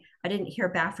 hey, I didn't hear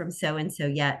back from so and so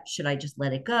yet. Should I just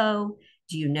let it go?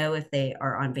 Do you know if they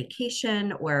are on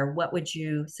vacation, or what would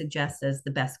you suggest as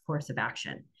the best course of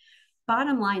action?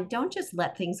 Bottom line, don't just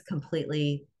let things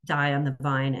completely die on the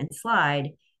vine and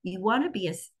slide. You want to be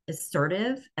as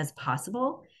assertive as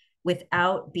possible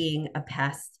without being a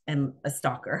pest and a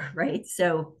stalker, right?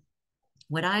 So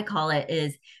what I call it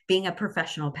is being a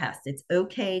professional pest. It's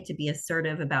okay to be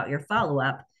assertive about your follow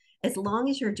up as long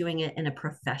as you're doing it in a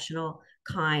professional,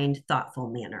 kind, thoughtful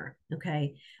manner.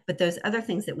 Okay. But those other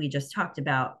things that we just talked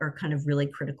about are kind of really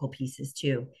critical pieces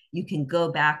too. You can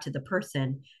go back to the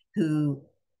person who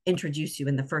introduced you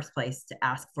in the first place to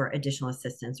ask for additional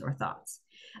assistance or thoughts.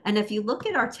 And if you look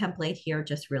at our template here,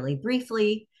 just really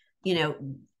briefly,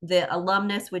 the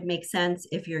alumnus would make sense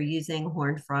if you're using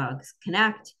Horned Frogs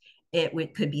Connect.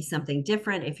 Could be something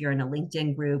different if you're in a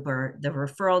LinkedIn group, or the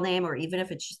referral name, or even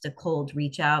if it's just a cold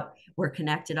reach out. We're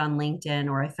connected on LinkedIn,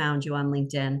 or I found you on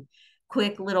LinkedIn.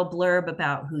 Quick little blurb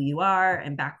about who you are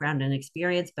and background and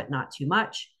experience, but not too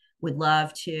much. Would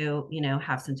love to,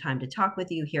 have some time to talk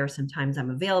with you. Here, sometimes I'm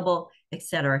available, et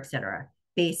cetera, et cetera.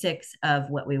 Basics of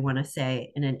what we want to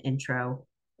say in an intro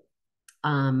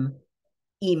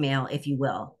email, if you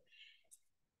will.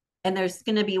 And there's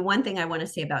going to be one thing I want to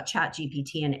say about Chat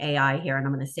GPT and AI here, and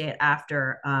I'm going to say it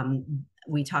after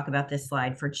we talk about this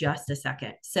slide for just a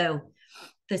second. So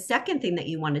the second thing that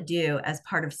you want to do as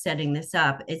part of setting this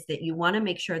up is that you want to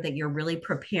make sure that you're really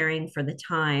preparing for the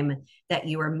time that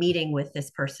you are meeting with this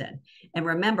person. And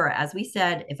remember, as we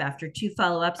said, if after 2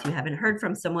 follow-ups you haven't heard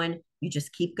from someone, you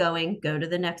just keep going, go to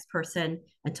the next person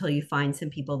until you find some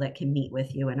people that can meet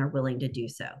with you and are willing to do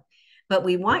so. But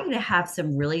we want you to have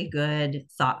some really good,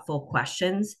 thoughtful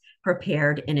questions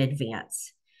prepared in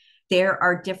advance. There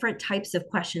are different types of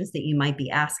questions that you might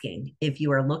be asking. If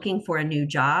you are looking for a new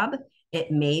job, it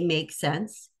may make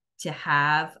sense to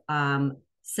have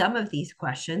some of these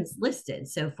questions listed.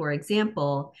 So for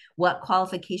example, what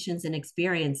qualifications and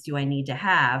experience do I need to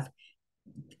have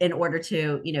in order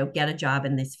to, get a job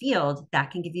in this field?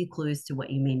 That can give you clues to what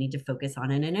you may need to focus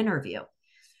on in an interview.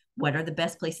 What are the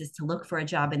best places to look for a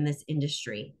job in this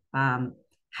industry?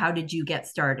 How did you get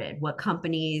started? What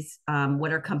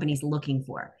are companies looking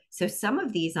for? So some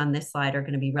of these on this slide are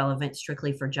going to be relevant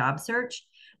strictly for job search,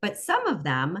 but some of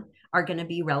them are going to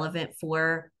be relevant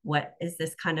for what is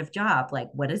this kind of job? Like,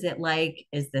 what is it like?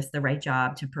 Is this the right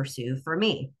job to pursue for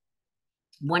me?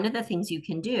 One of the things you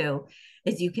can do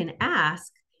is you can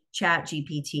ask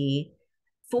ChatGPT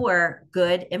for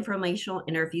good informational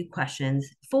interview questions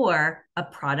for a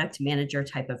product manager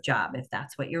type of job, if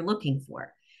that's what you're looking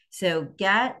for. So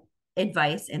get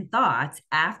advice and thoughts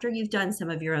after you've done some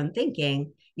of your own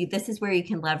thinking. This is where you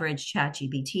can leverage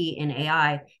ChatGPT and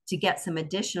AI to get some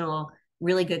additional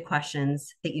really good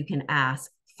questions that you can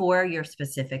ask for your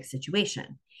specific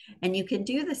situation. And you can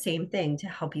do the same thing to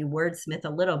help you wordsmith a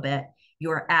little bit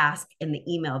your ask in the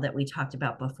email that we talked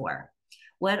about before.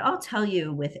 What I'll tell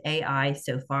you with AI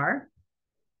so far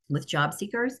with job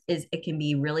seekers is it can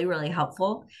be really, really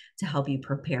helpful to help you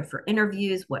prepare for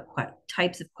interviews, what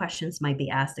types of questions might be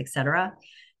asked, et cetera.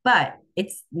 But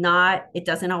it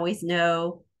doesn't always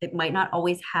know, it might not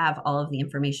always have all of the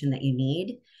information that you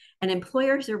need. And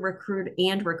employers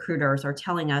recruiters are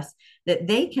telling us that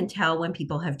they can tell when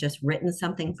people have just written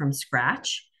something from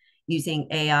scratch using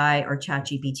AI or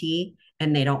ChatGPT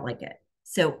and they don't like it.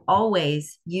 So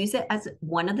always use it as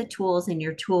one of the tools in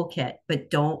your toolkit, but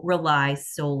don't rely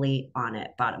solely on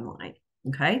it, bottom line.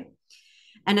 Okay.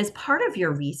 And as part of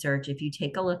your research, if you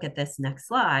take a look at this next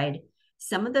slide,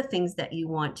 some of the things that you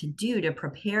want to do to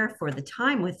prepare for the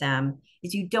time with them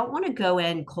is you don't want to go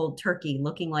in cold turkey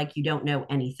looking like you don't know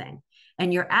anything.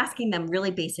 And you're asking them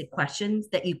really basic questions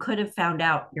that you could have found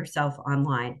out yourself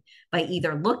online by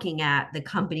either looking at the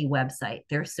company website,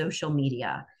 their social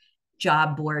media,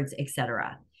 job boards,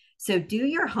 etc. So do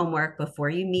your homework before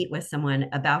you meet with someone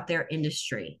about their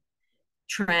industry,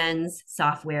 trends,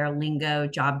 software, lingo,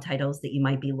 job titles that you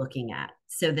might be looking at.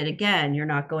 So that again, you're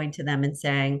not going to them and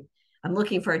saying, I'm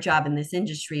looking for a job in this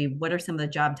industry. What are some of the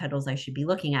job titles I should be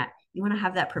looking at? You want to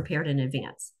have that prepared in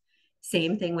advance.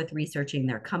 Same thing with researching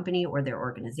their company or their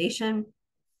organization.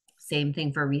 Same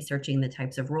thing for researching the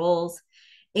types of roles.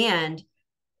 And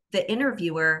the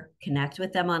interviewer, connect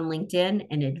with them on LinkedIn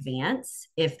in advance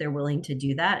if they're willing to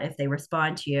do that, if they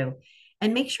respond to you,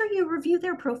 and make sure you review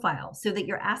their profile so that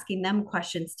you're asking them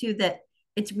questions too that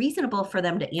it's reasonable for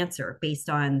them to answer based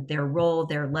on their role,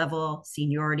 their level,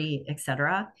 seniority,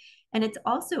 etc. And it's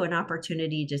also an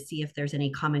opportunity to see if there's any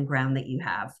common ground that you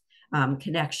have,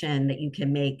 connection that you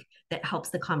can make that helps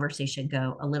the conversation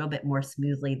go a little bit more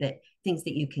smoothly, that things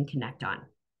that you can connect on.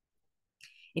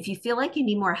 If you feel like you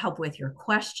need more help with your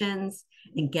questions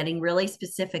and getting really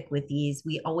specific with these,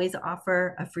 we always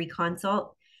offer a free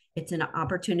consult. It's an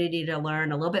opportunity to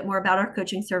learn a little bit more about our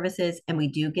coaching services, and we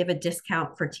do give a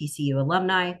discount for TCU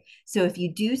alumni. So if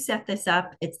you do set this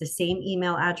up, it's the same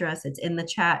email address, it's in the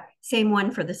chat, same one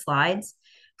for the slides.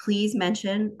 Please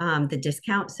mention the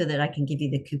discount so that I can give you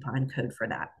the coupon code for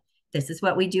that. This is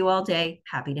what we do all day.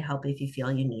 Happy to help if you feel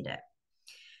you need it.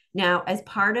 Now, as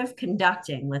part of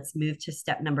conducting, let's move to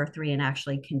step number 3 and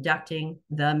actually conducting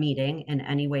the meeting in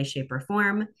any way, shape, or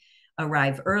form.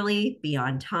 Arrive early, be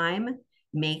on time.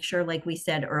 Make sure, like we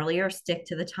said earlier, stick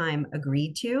to the time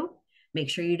agreed to. Make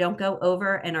sure you don't go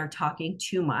over and are talking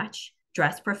too much.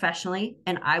 Dress professionally.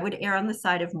 And I would err on the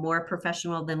side of more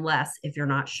professional than less if you're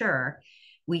not sure.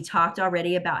 We talked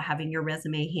already about having your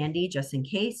resume handy just in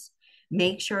case.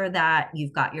 Make sure that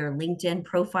you've got your LinkedIn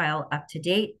profile up to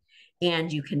date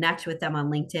and you connect with them on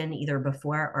LinkedIn either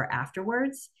before or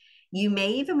afterwards. You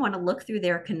may even want to look through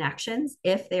their connections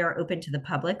if they are open to the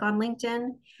public on LinkedIn,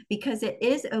 because it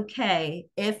is okay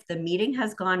if the meeting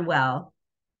has gone well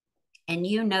and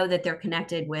you know that they're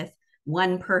connected with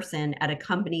one person at a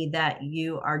company that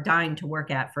you are dying to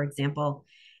work at, for example.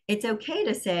 It's okay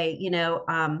to say,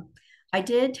 I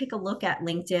did take a look at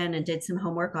LinkedIn and did some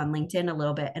homework on LinkedIn a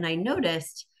little bit, and I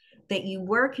noticed that you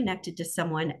were connected to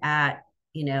someone at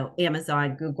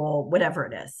Amazon, Google, whatever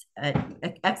it is,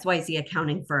 XYZ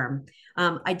accounting firm.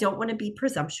 I don't want to be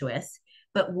presumptuous,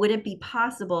 but would it be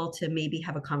possible to maybe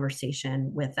have a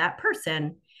conversation with that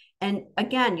person? And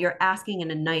again, you're asking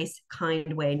in a nice,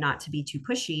 kind way, not to be too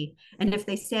pushy. And if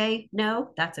they say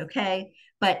no, that's okay.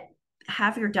 But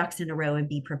have your ducks in a row and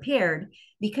be prepared,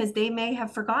 because they may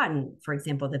have forgotten, for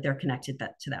example, that they're connected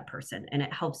to that person. And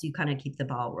it helps you kind of keep the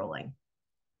ball rolling.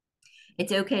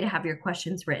 It's okay to have your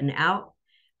questions written out,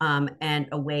 and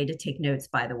a way to take notes,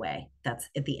 by the way. That's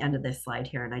at the end of this slide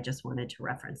here. And I just wanted to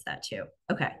reference that too.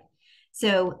 Okay.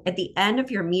 So at the end of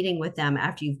your meeting with them,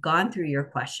 after you've gone through your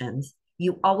questions,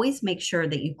 you always make sure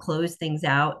that you close things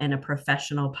out in a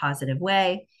professional, positive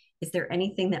way. Is there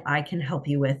anything that I can help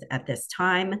you with at this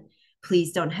time?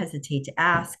 Please don't hesitate to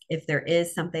ask if there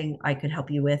is something I could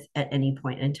help you with at any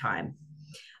point in time.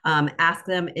 Ask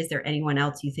them, is there anyone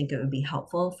else you think it would be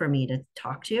helpful for me to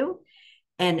talk to?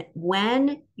 And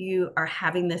when you are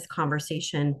having this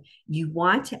conversation, you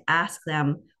want to ask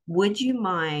them, would you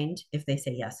mind, if they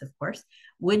say yes, of course,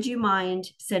 would you mind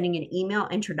sending an email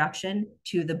introduction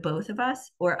to the both of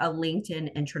us, or a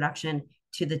LinkedIn introduction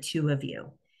to the two of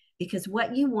you? Because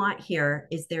what you want here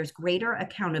is there's greater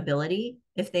accountability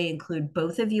if they include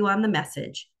both of you on the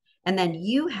message. And then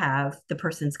you have the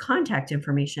person's contact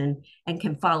information and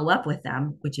can follow up with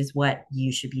them, which is what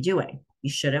you should be doing. You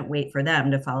shouldn't wait for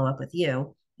them to follow up with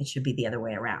you. It should be the other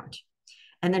way around.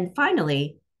 And then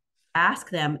finally, ask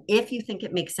them if you think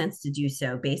it makes sense to do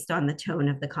so based on the tone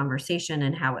of the conversation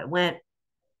and how it went.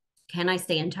 Can I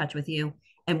stay in touch with you?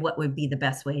 And what would be the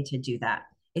best way to do that?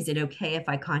 Is it okay if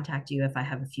I contact you if I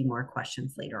have a few more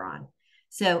questions later on?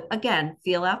 So again,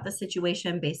 feel out the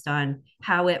situation based on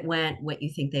how it went, what you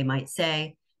think they might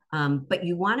say. But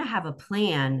you want to have a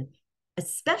plan,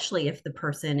 especially if the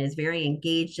person is very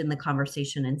engaged in the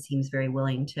conversation and seems very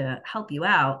willing to help you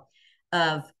out,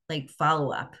 of like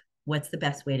follow up. What's the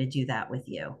best way to do that with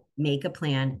you? Make a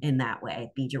plan in that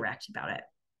way. Be direct about it.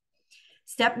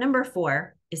 Step number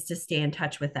 4 is to stay in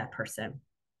touch with that person.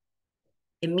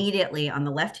 Immediately on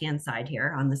the left-hand side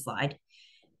here on the slide,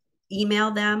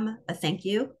 email them a thank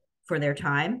you for their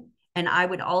time. And I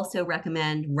would also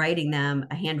recommend writing them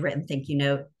a handwritten thank you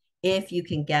note if you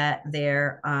can get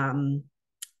their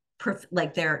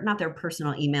like their, not their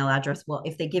personal email address. Well,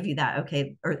 if they give you that,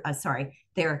 okay, or sorry,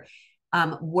 their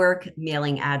work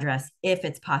mailing address, if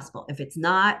it's possible. If it's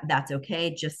not, that's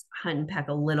okay. Just hunt and peck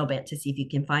a little bit to see if you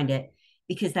can find it,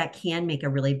 because that can make a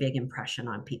really big impression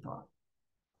on people.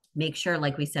 Make sure,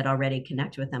 like we said already,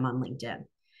 connect with them on LinkedIn.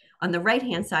 On the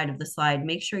right-hand side of the slide,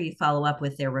 make sure you follow up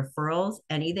with their referrals,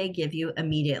 any they give you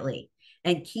immediately,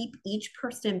 and keep each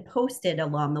person posted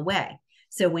along the way.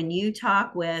 So when you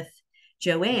talk with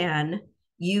Joanne,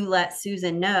 you let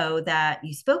Susan know that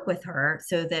you spoke with her,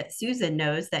 so that Susan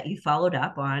knows that you followed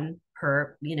up on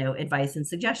her, advice and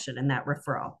suggestion and that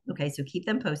referral. Okay, so keep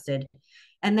them posted.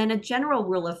 And then a general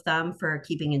rule of thumb for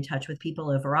keeping in touch with people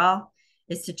overall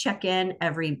is to check in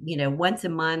every, once a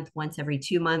month, once every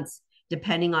 2 months,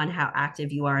 depending on how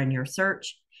active you are in your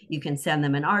search. You can send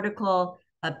them an article,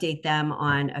 update them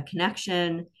on a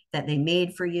connection that they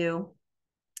made for you,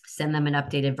 send them an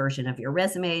updated version of your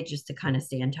resume just to kind of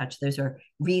stay in touch. Those are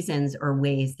reasons or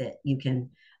ways that you can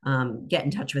get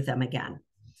in touch with them again.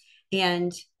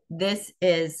 And this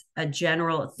is a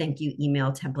general thank you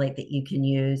email template that you can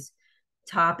use,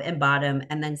 top and bottom,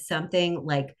 and then something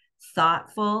like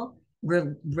thoughtful,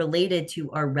 related to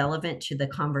or relevant to the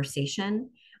conversation,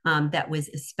 that was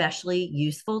especially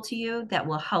useful to you, that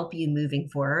will help you moving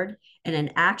forward, and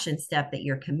an action step that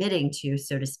you're committing to,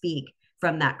 so to speak,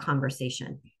 from that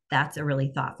conversation. That's a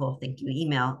really thoughtful thank you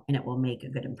email, and it will make a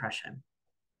good impression.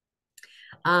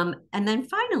 And then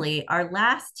finally, our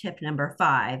last tip, number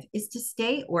 5, is to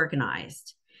stay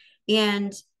organized.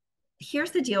 And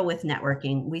here's the deal with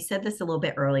networking. We said this a little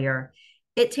bit earlier.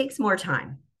 It takes more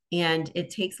time, and it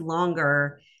takes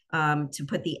longer to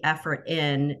put the effort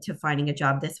in to finding a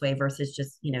job this way versus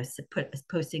just,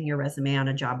 posting your resume on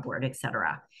a job board, et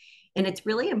cetera. And it's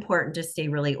really important to stay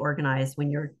really organized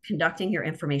when you're conducting your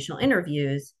informational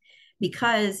interviews,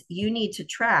 because you need to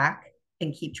track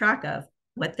and keep track of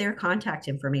what their contact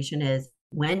information is,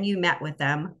 when you met with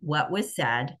them, what was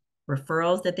said,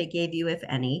 referrals that they gave you, if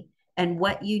any, and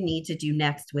what you need to do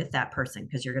next with that person,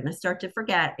 because you're going to start to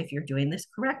forget if you're doing this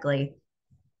correctly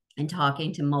and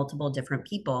talking to multiple different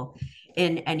people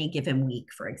in any given week,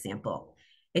 for example.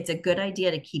 It's a good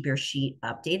idea to keep your sheet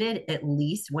updated at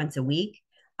least once a week.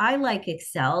 I like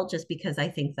Excel just because I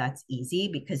think that's easy,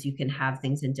 because you can have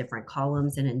things in different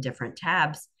columns and in different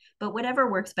tabs. But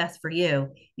whatever works best for you,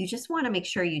 you just want to make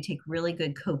sure you take really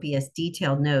good, copious,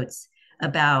 detailed notes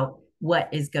about what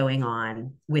is going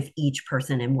on with each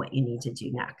person and what you need to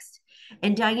do next.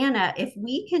 And Diana, if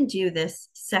we can do this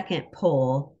second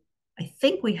poll, I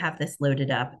think we have this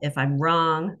loaded up. If I'm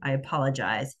wrong, I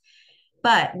apologize.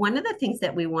 But one of the things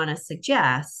that we want to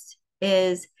suggest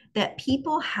is that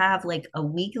people have like a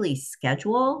weekly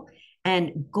schedule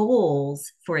and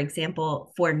goals, for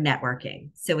example, for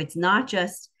networking. So it's not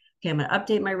just, okay, I'm going to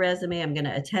update my resume, I'm going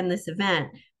to attend this event,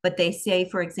 but they say,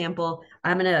 for example,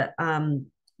 I'm going to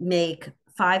make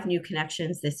 5 new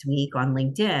connections this week on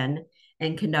LinkedIn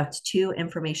and conduct 2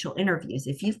 informational interviews.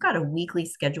 If you've got a weekly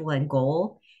schedule and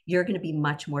goal, you're going to be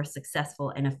much more successful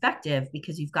and effective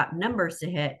because you've got numbers to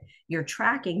hit, you're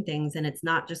tracking things, and it's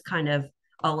not just kind of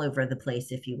all over the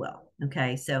place, if you will.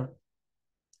 Okay. So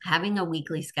having a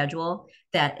weekly schedule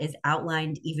that is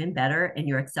outlined even better in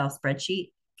your Excel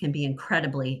spreadsheet can be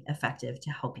incredibly effective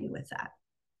to help you with that.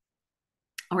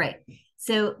 All right.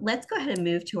 So let's go ahead and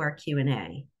move to our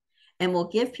Q&A. And we'll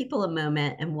give people a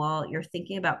moment. And while you're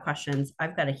thinking about questions,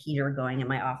 I've got a heater going in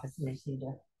my office and I just need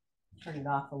to turn it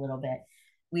off a little bit.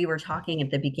 We were talking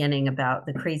at the beginning about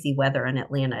the crazy weather in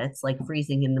Atlanta. It's like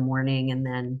freezing in the morning and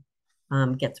then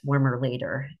gets warmer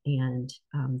later. And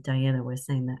Diana was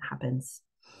saying that happens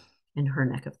in her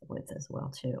neck of the woods as well,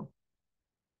 too.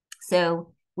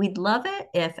 So we'd love it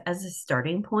if, as a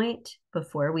starting point,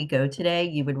 before we go today,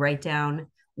 you would write down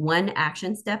one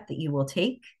action step that you will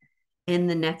take in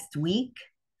the next week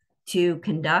to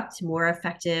conduct more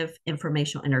effective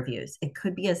informational interviews. It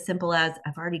could be as simple as,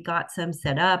 I've already got some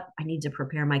set up, I need to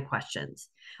prepare my questions.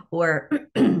 Or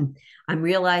I'm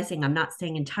realizing I'm not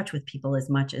staying in touch with people as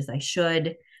much as I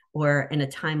should, or in a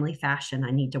timely fashion,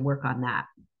 I need to work on that.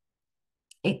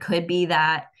 It could be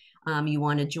that you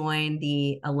want to join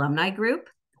the alumni group.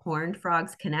 Horned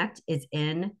Frogs Connect is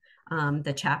in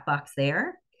the chat box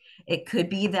there. It could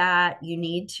be that you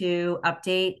need to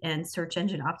update and search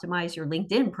engine optimize your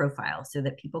LinkedIn profile so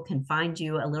that people can find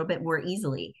you a little bit more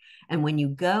easily. And when you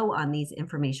go on these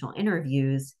informational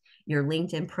interviews, your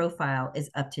LinkedIn profile is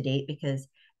up to date because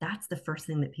that's the first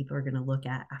thing that people are going to look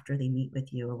at after they meet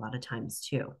with you a lot of times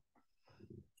too.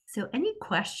 So any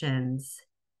questions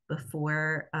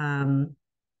before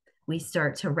we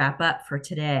start to wrap up for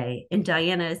today? And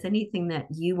Diana, is anything that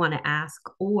you want to ask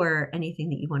or anything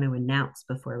that you want to announce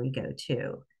before we go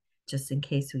to, just in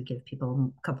case we give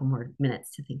people a couple more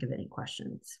minutes to think of any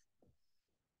questions?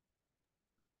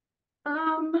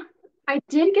 I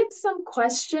did get some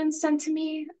questions sent to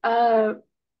me. Do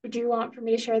you want for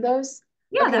me to share those?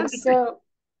 Yeah, Okay, that would be great.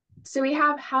 So we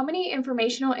have, how many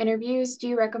informational interviews do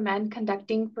you recommend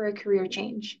conducting for a career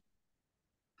change?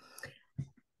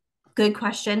 Good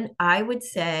question. I would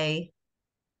say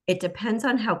it depends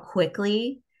on how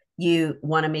quickly you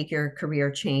want to make your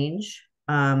career change,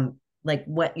 like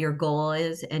what your goal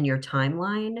is and your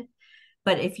timeline.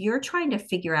 But if you're trying to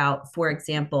figure out, for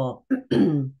example,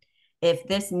 if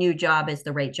this new job is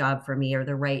the right job for me or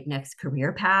the right next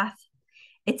career path,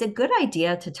 it's a good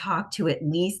idea to talk to at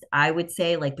least, I would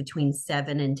say, like between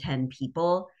 7 and 10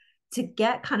 people to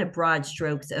get kind of broad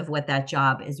strokes of what that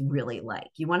job is really like.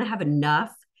 You want to have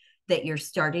enough that you're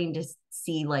starting to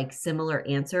see like similar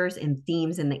answers and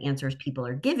themes in the answers people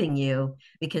are giving you,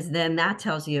 because then that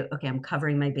tells you, okay, I'm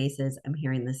covering my bases, I'm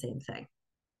hearing the same thing.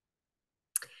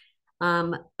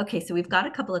 Okay, so we've got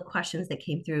a couple of questions that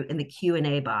came through in the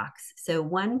Q&A box. So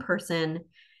one person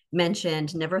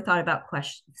mentioned, never thought about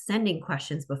sending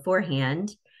questions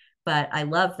beforehand, but I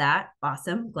love that.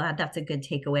 Awesome. Glad that's a good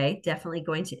takeaway. Definitely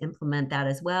going to implement that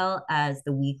as well as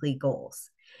the weekly goals.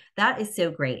 That is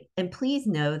so great. And please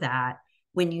know that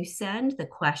when you send the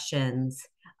questions,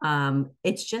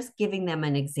 it's just giving them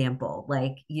an example.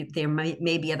 Like there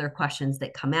may be other questions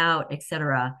that come out,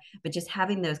 etc. But just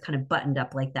having those kind of buttoned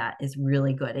up like that is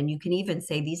really good. And you can even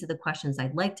say, these are the questions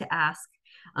I'd like to ask.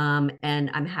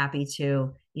 And I'm happy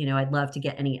to, I'd love to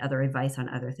get any other advice on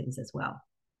other things as well.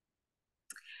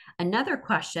 Another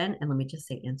question, and let me just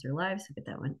say answer live, so get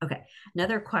that one. Okay.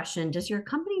 Another question, does your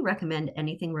company recommend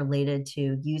anything related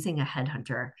to using a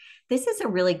headhunter? This is a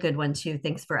really good one too.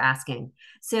 Thanks for asking.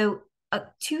 So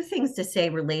 2 things to say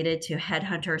related to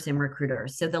headhunters and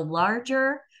recruiters. So the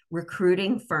larger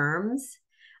recruiting firms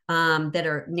that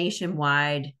are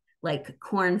nationwide, like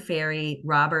Korn Ferry,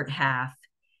 Robert Half,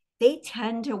 they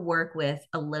tend to work with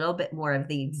a little bit more of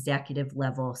the executive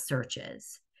level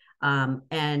searches.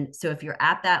 And so if you're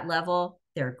at that level,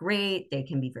 they're great, they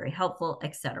can be very helpful,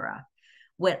 etc.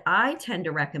 What I tend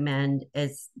to recommend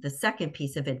is the second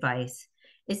piece of advice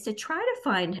is to try to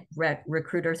find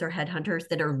recruiters or headhunters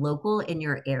that are local in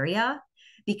your area,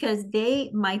 because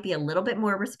they might be a little bit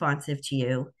more responsive to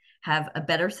you, have a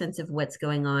better sense of what's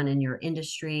going on in your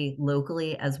industry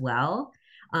locally as well.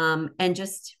 And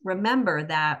just remember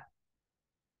that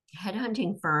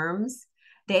headhunting firms,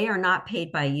 they are not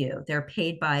paid by you. They're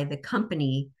paid by the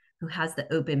company who has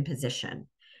the open position.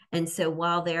 And so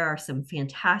while there are some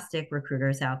fantastic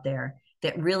recruiters out there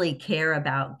that really care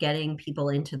about getting people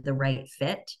into the right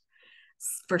fit,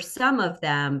 for some of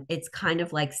them, it's kind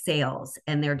of like sales,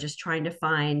 and they're just trying to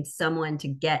find someone to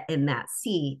get in that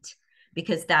seat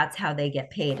because that's how they get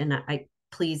paid. And I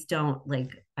please don't,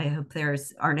 like, I hope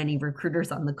there's aren't any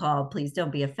recruiters on the call. Please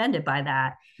don't be offended by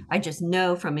that. I just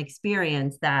know from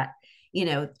experience that,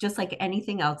 just like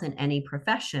anything else in any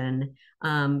profession,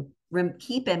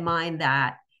 keep in mind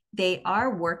that they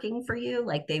are working for you.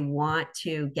 Like, they want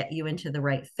to get you into the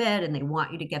right fit and they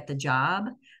want you to get the job,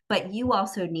 but you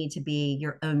also need to be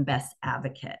your own best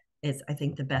advocate, is I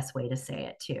think the best way to say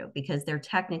it too, because they're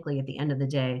technically at the end of the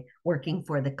day working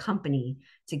for the company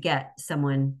to get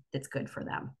someone that's good for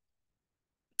them.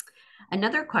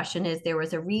 Another question is, there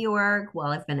was a reorg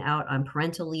while I've been out on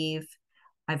parental leave.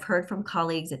 I've heard from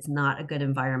colleagues it's not a good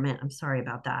environment. I'm sorry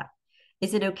about that.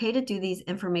 Is it okay to do these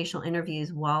informational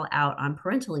interviews while out on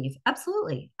parental leave?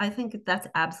 Absolutely. I think that's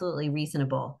absolutely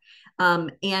reasonable.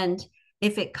 And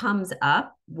if it comes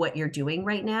up what you're doing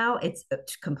right now, it's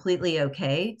completely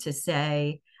okay to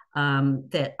say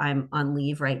that I'm on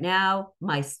leave right now.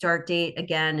 My start date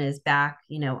again is back,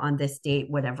 on this date,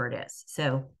 whatever it is.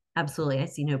 So absolutely, I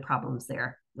see no problems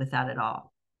there with that at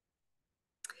all.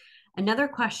 Another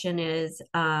question is,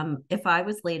 if I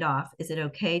was laid off, is it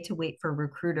okay to wait for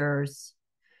recruiters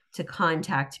to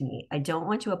contact me? I don't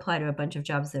want to apply to a bunch of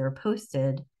jobs that are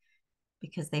posted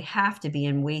because they have to be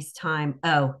and waste time.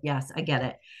 Oh, yes, I get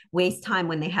it. Waste time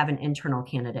when they have an internal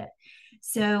candidate.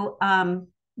 So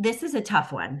this is a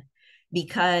tough one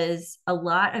because a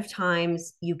lot of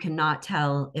times you cannot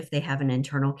tell if they have an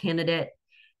internal candidate,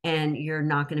 and you're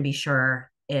not going to be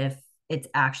sure if it's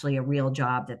actually a real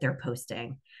job that they're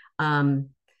posting.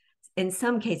 In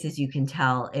some cases, you can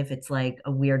tell if it's like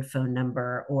a weird phone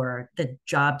number or the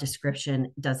job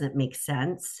description doesn't make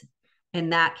sense. In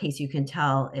that case, you can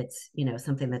tell it's,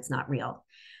 something that's not real.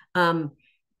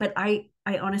 But I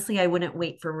honestly, I wouldn't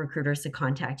wait for recruiters to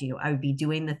contact you. I would be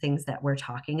doing the things that we're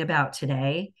talking about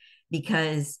today,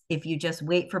 because if you just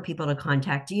wait for people to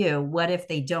contact you, what if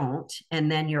they don't?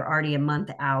 And then you're already a month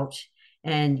out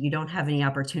and you don't have any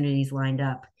opportunities lined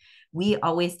up. We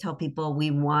always tell people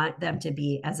we want them to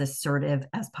be as assertive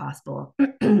as possible.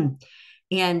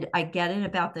 And I get it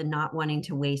about the not wanting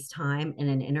to waste time in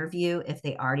an interview if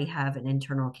they already have an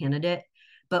internal candidate.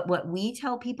 But what we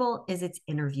tell people is it's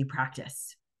interview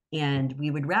practice. And we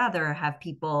would rather have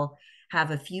people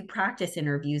have a few practice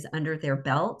interviews under their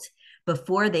belt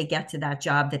before they get to that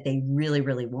job that they really,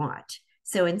 really want.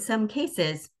 So in some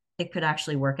cases, it could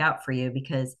actually work out for you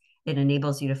because it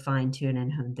enables you to fine tune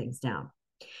and hone things down.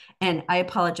 And I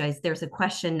apologize, there's a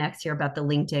question next here about the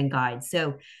LinkedIn guide.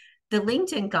 So the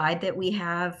LinkedIn guide that we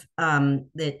have, that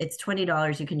it's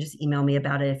 $20. You can just email me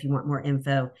about it if you want more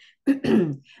info.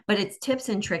 But it's tips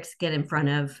and tricks to get in front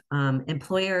of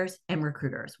employers and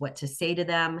recruiters, what to say to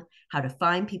them, how to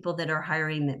find people that are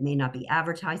hiring that may not be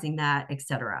advertising that,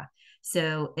 etc.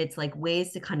 So it's like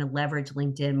ways to kind of leverage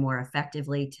LinkedIn more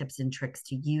effectively, tips and tricks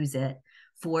to use it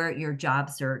for your job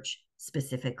search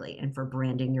specifically, and for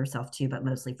branding yourself too, but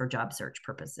mostly for job search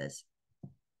purposes.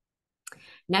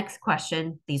 Next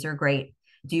question. These are great.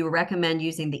 Do you recommend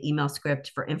using the email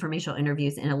script for informational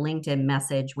interviews in a LinkedIn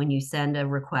message when you send a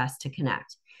request to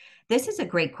connect? This is a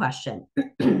great question.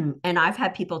 And I've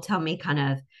had people tell me kind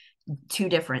of two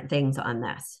different things on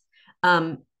this.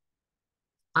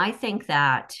 I think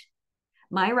that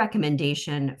my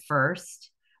recommendation first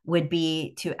would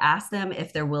be to ask them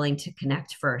if they're willing to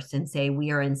connect first and say, we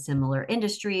are in similar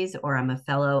industries, or I'm a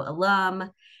fellow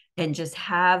alum, and just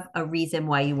have a reason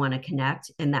why you want to connect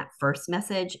in that first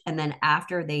message. And then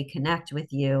after they connect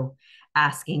with you,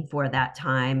 asking for that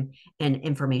time and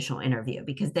informational interview,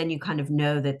 because then you kind of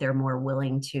know that they're more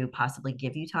willing to possibly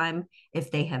give you time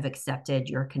if they have accepted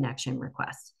your connection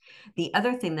request. The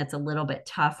other thing that's a little bit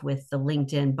tough with the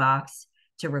LinkedIn box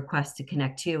to request to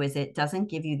connect to is it doesn't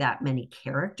give you that many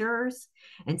characters.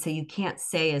 And so you can't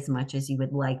say as much as you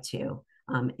would like to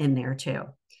in there too.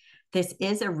 This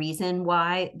is a reason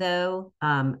why, though,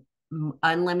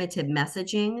 unlimited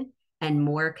messaging and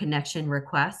more connection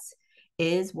requests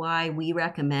is why we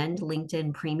recommend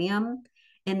LinkedIn Premium.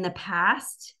 In the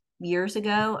past, years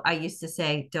ago, I used to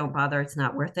say, don't bother, it's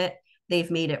not worth it.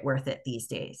 They've made it worth it these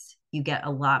days. You get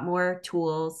a lot more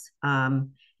tools,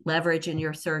 leverage in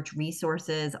your search,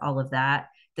 resources, all of that,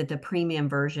 that the premium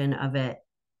version of it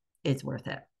is worth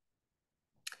it.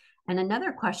 And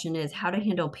another question is how to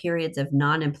handle periods of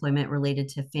non-employment related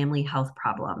to family health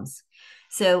problems.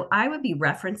 So I would be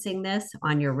referencing this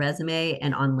on your resume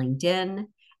and on LinkedIn.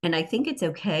 And I think it's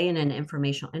okay in an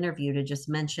informational interview to just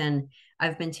mention,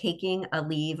 I've been taking a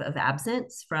leave of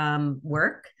absence from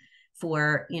work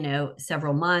for,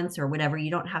 several months or whatever.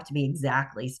 You don't have to be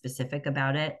exactly specific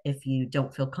about it if you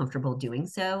don't feel comfortable doing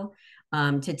so,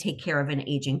 to take care of an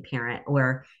aging parent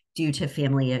or due to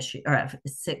family issue or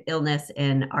illness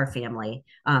in our family,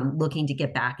 looking to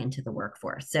get back into the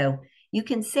workforce. So you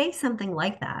can say something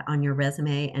like that on your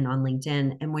resume and on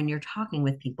LinkedIn. And when you're talking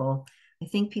with people, I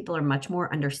think people are much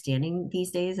more understanding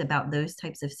these days about those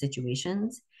types of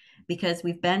situations because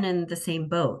we've been in the same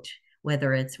boat,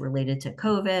 whether it's related to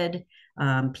COVID.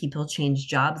 People change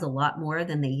jobs a lot more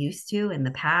than they used to in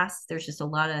the past. There's just a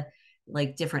lot of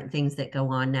like different things that go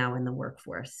on now in the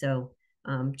workforce. So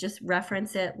just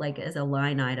reference it like as a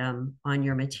line item on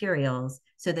your materials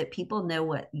so that people know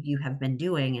what you have been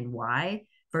doing and why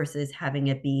versus having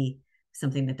it be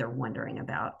something that they're wondering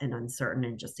about and uncertain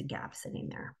and just a gap sitting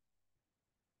there.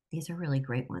 These are really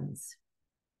great ones.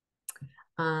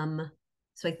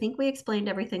 So I think we explained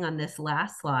everything on this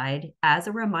last slide. As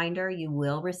a reminder, you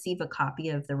will receive a copy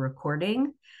of the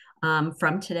recording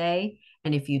from today.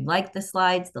 And if you'd like the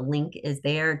slides, the link is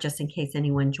there just in case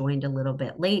anyone joined a little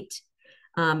bit late.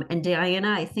 And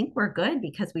Diana, I think we're good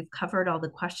because we've covered all the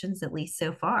questions at least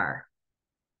so far.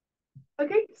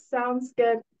 Okay, sounds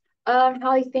good.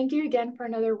 Holly, thank you again for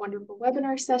another wonderful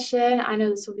webinar session. I know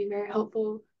this will be very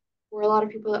helpful for a lot of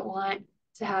people that want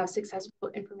to have successful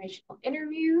informational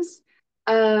interviews.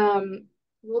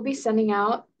 We'll be sending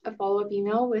out a follow-up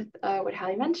email with what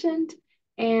Hallie mentioned.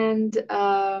 And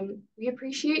we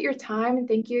appreciate your time. And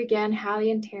thank you again,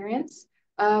 Hallie and Terrence.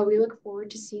 We look forward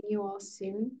to seeing you all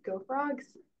soon. Go Frogs.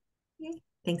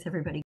 Thanks, everybody.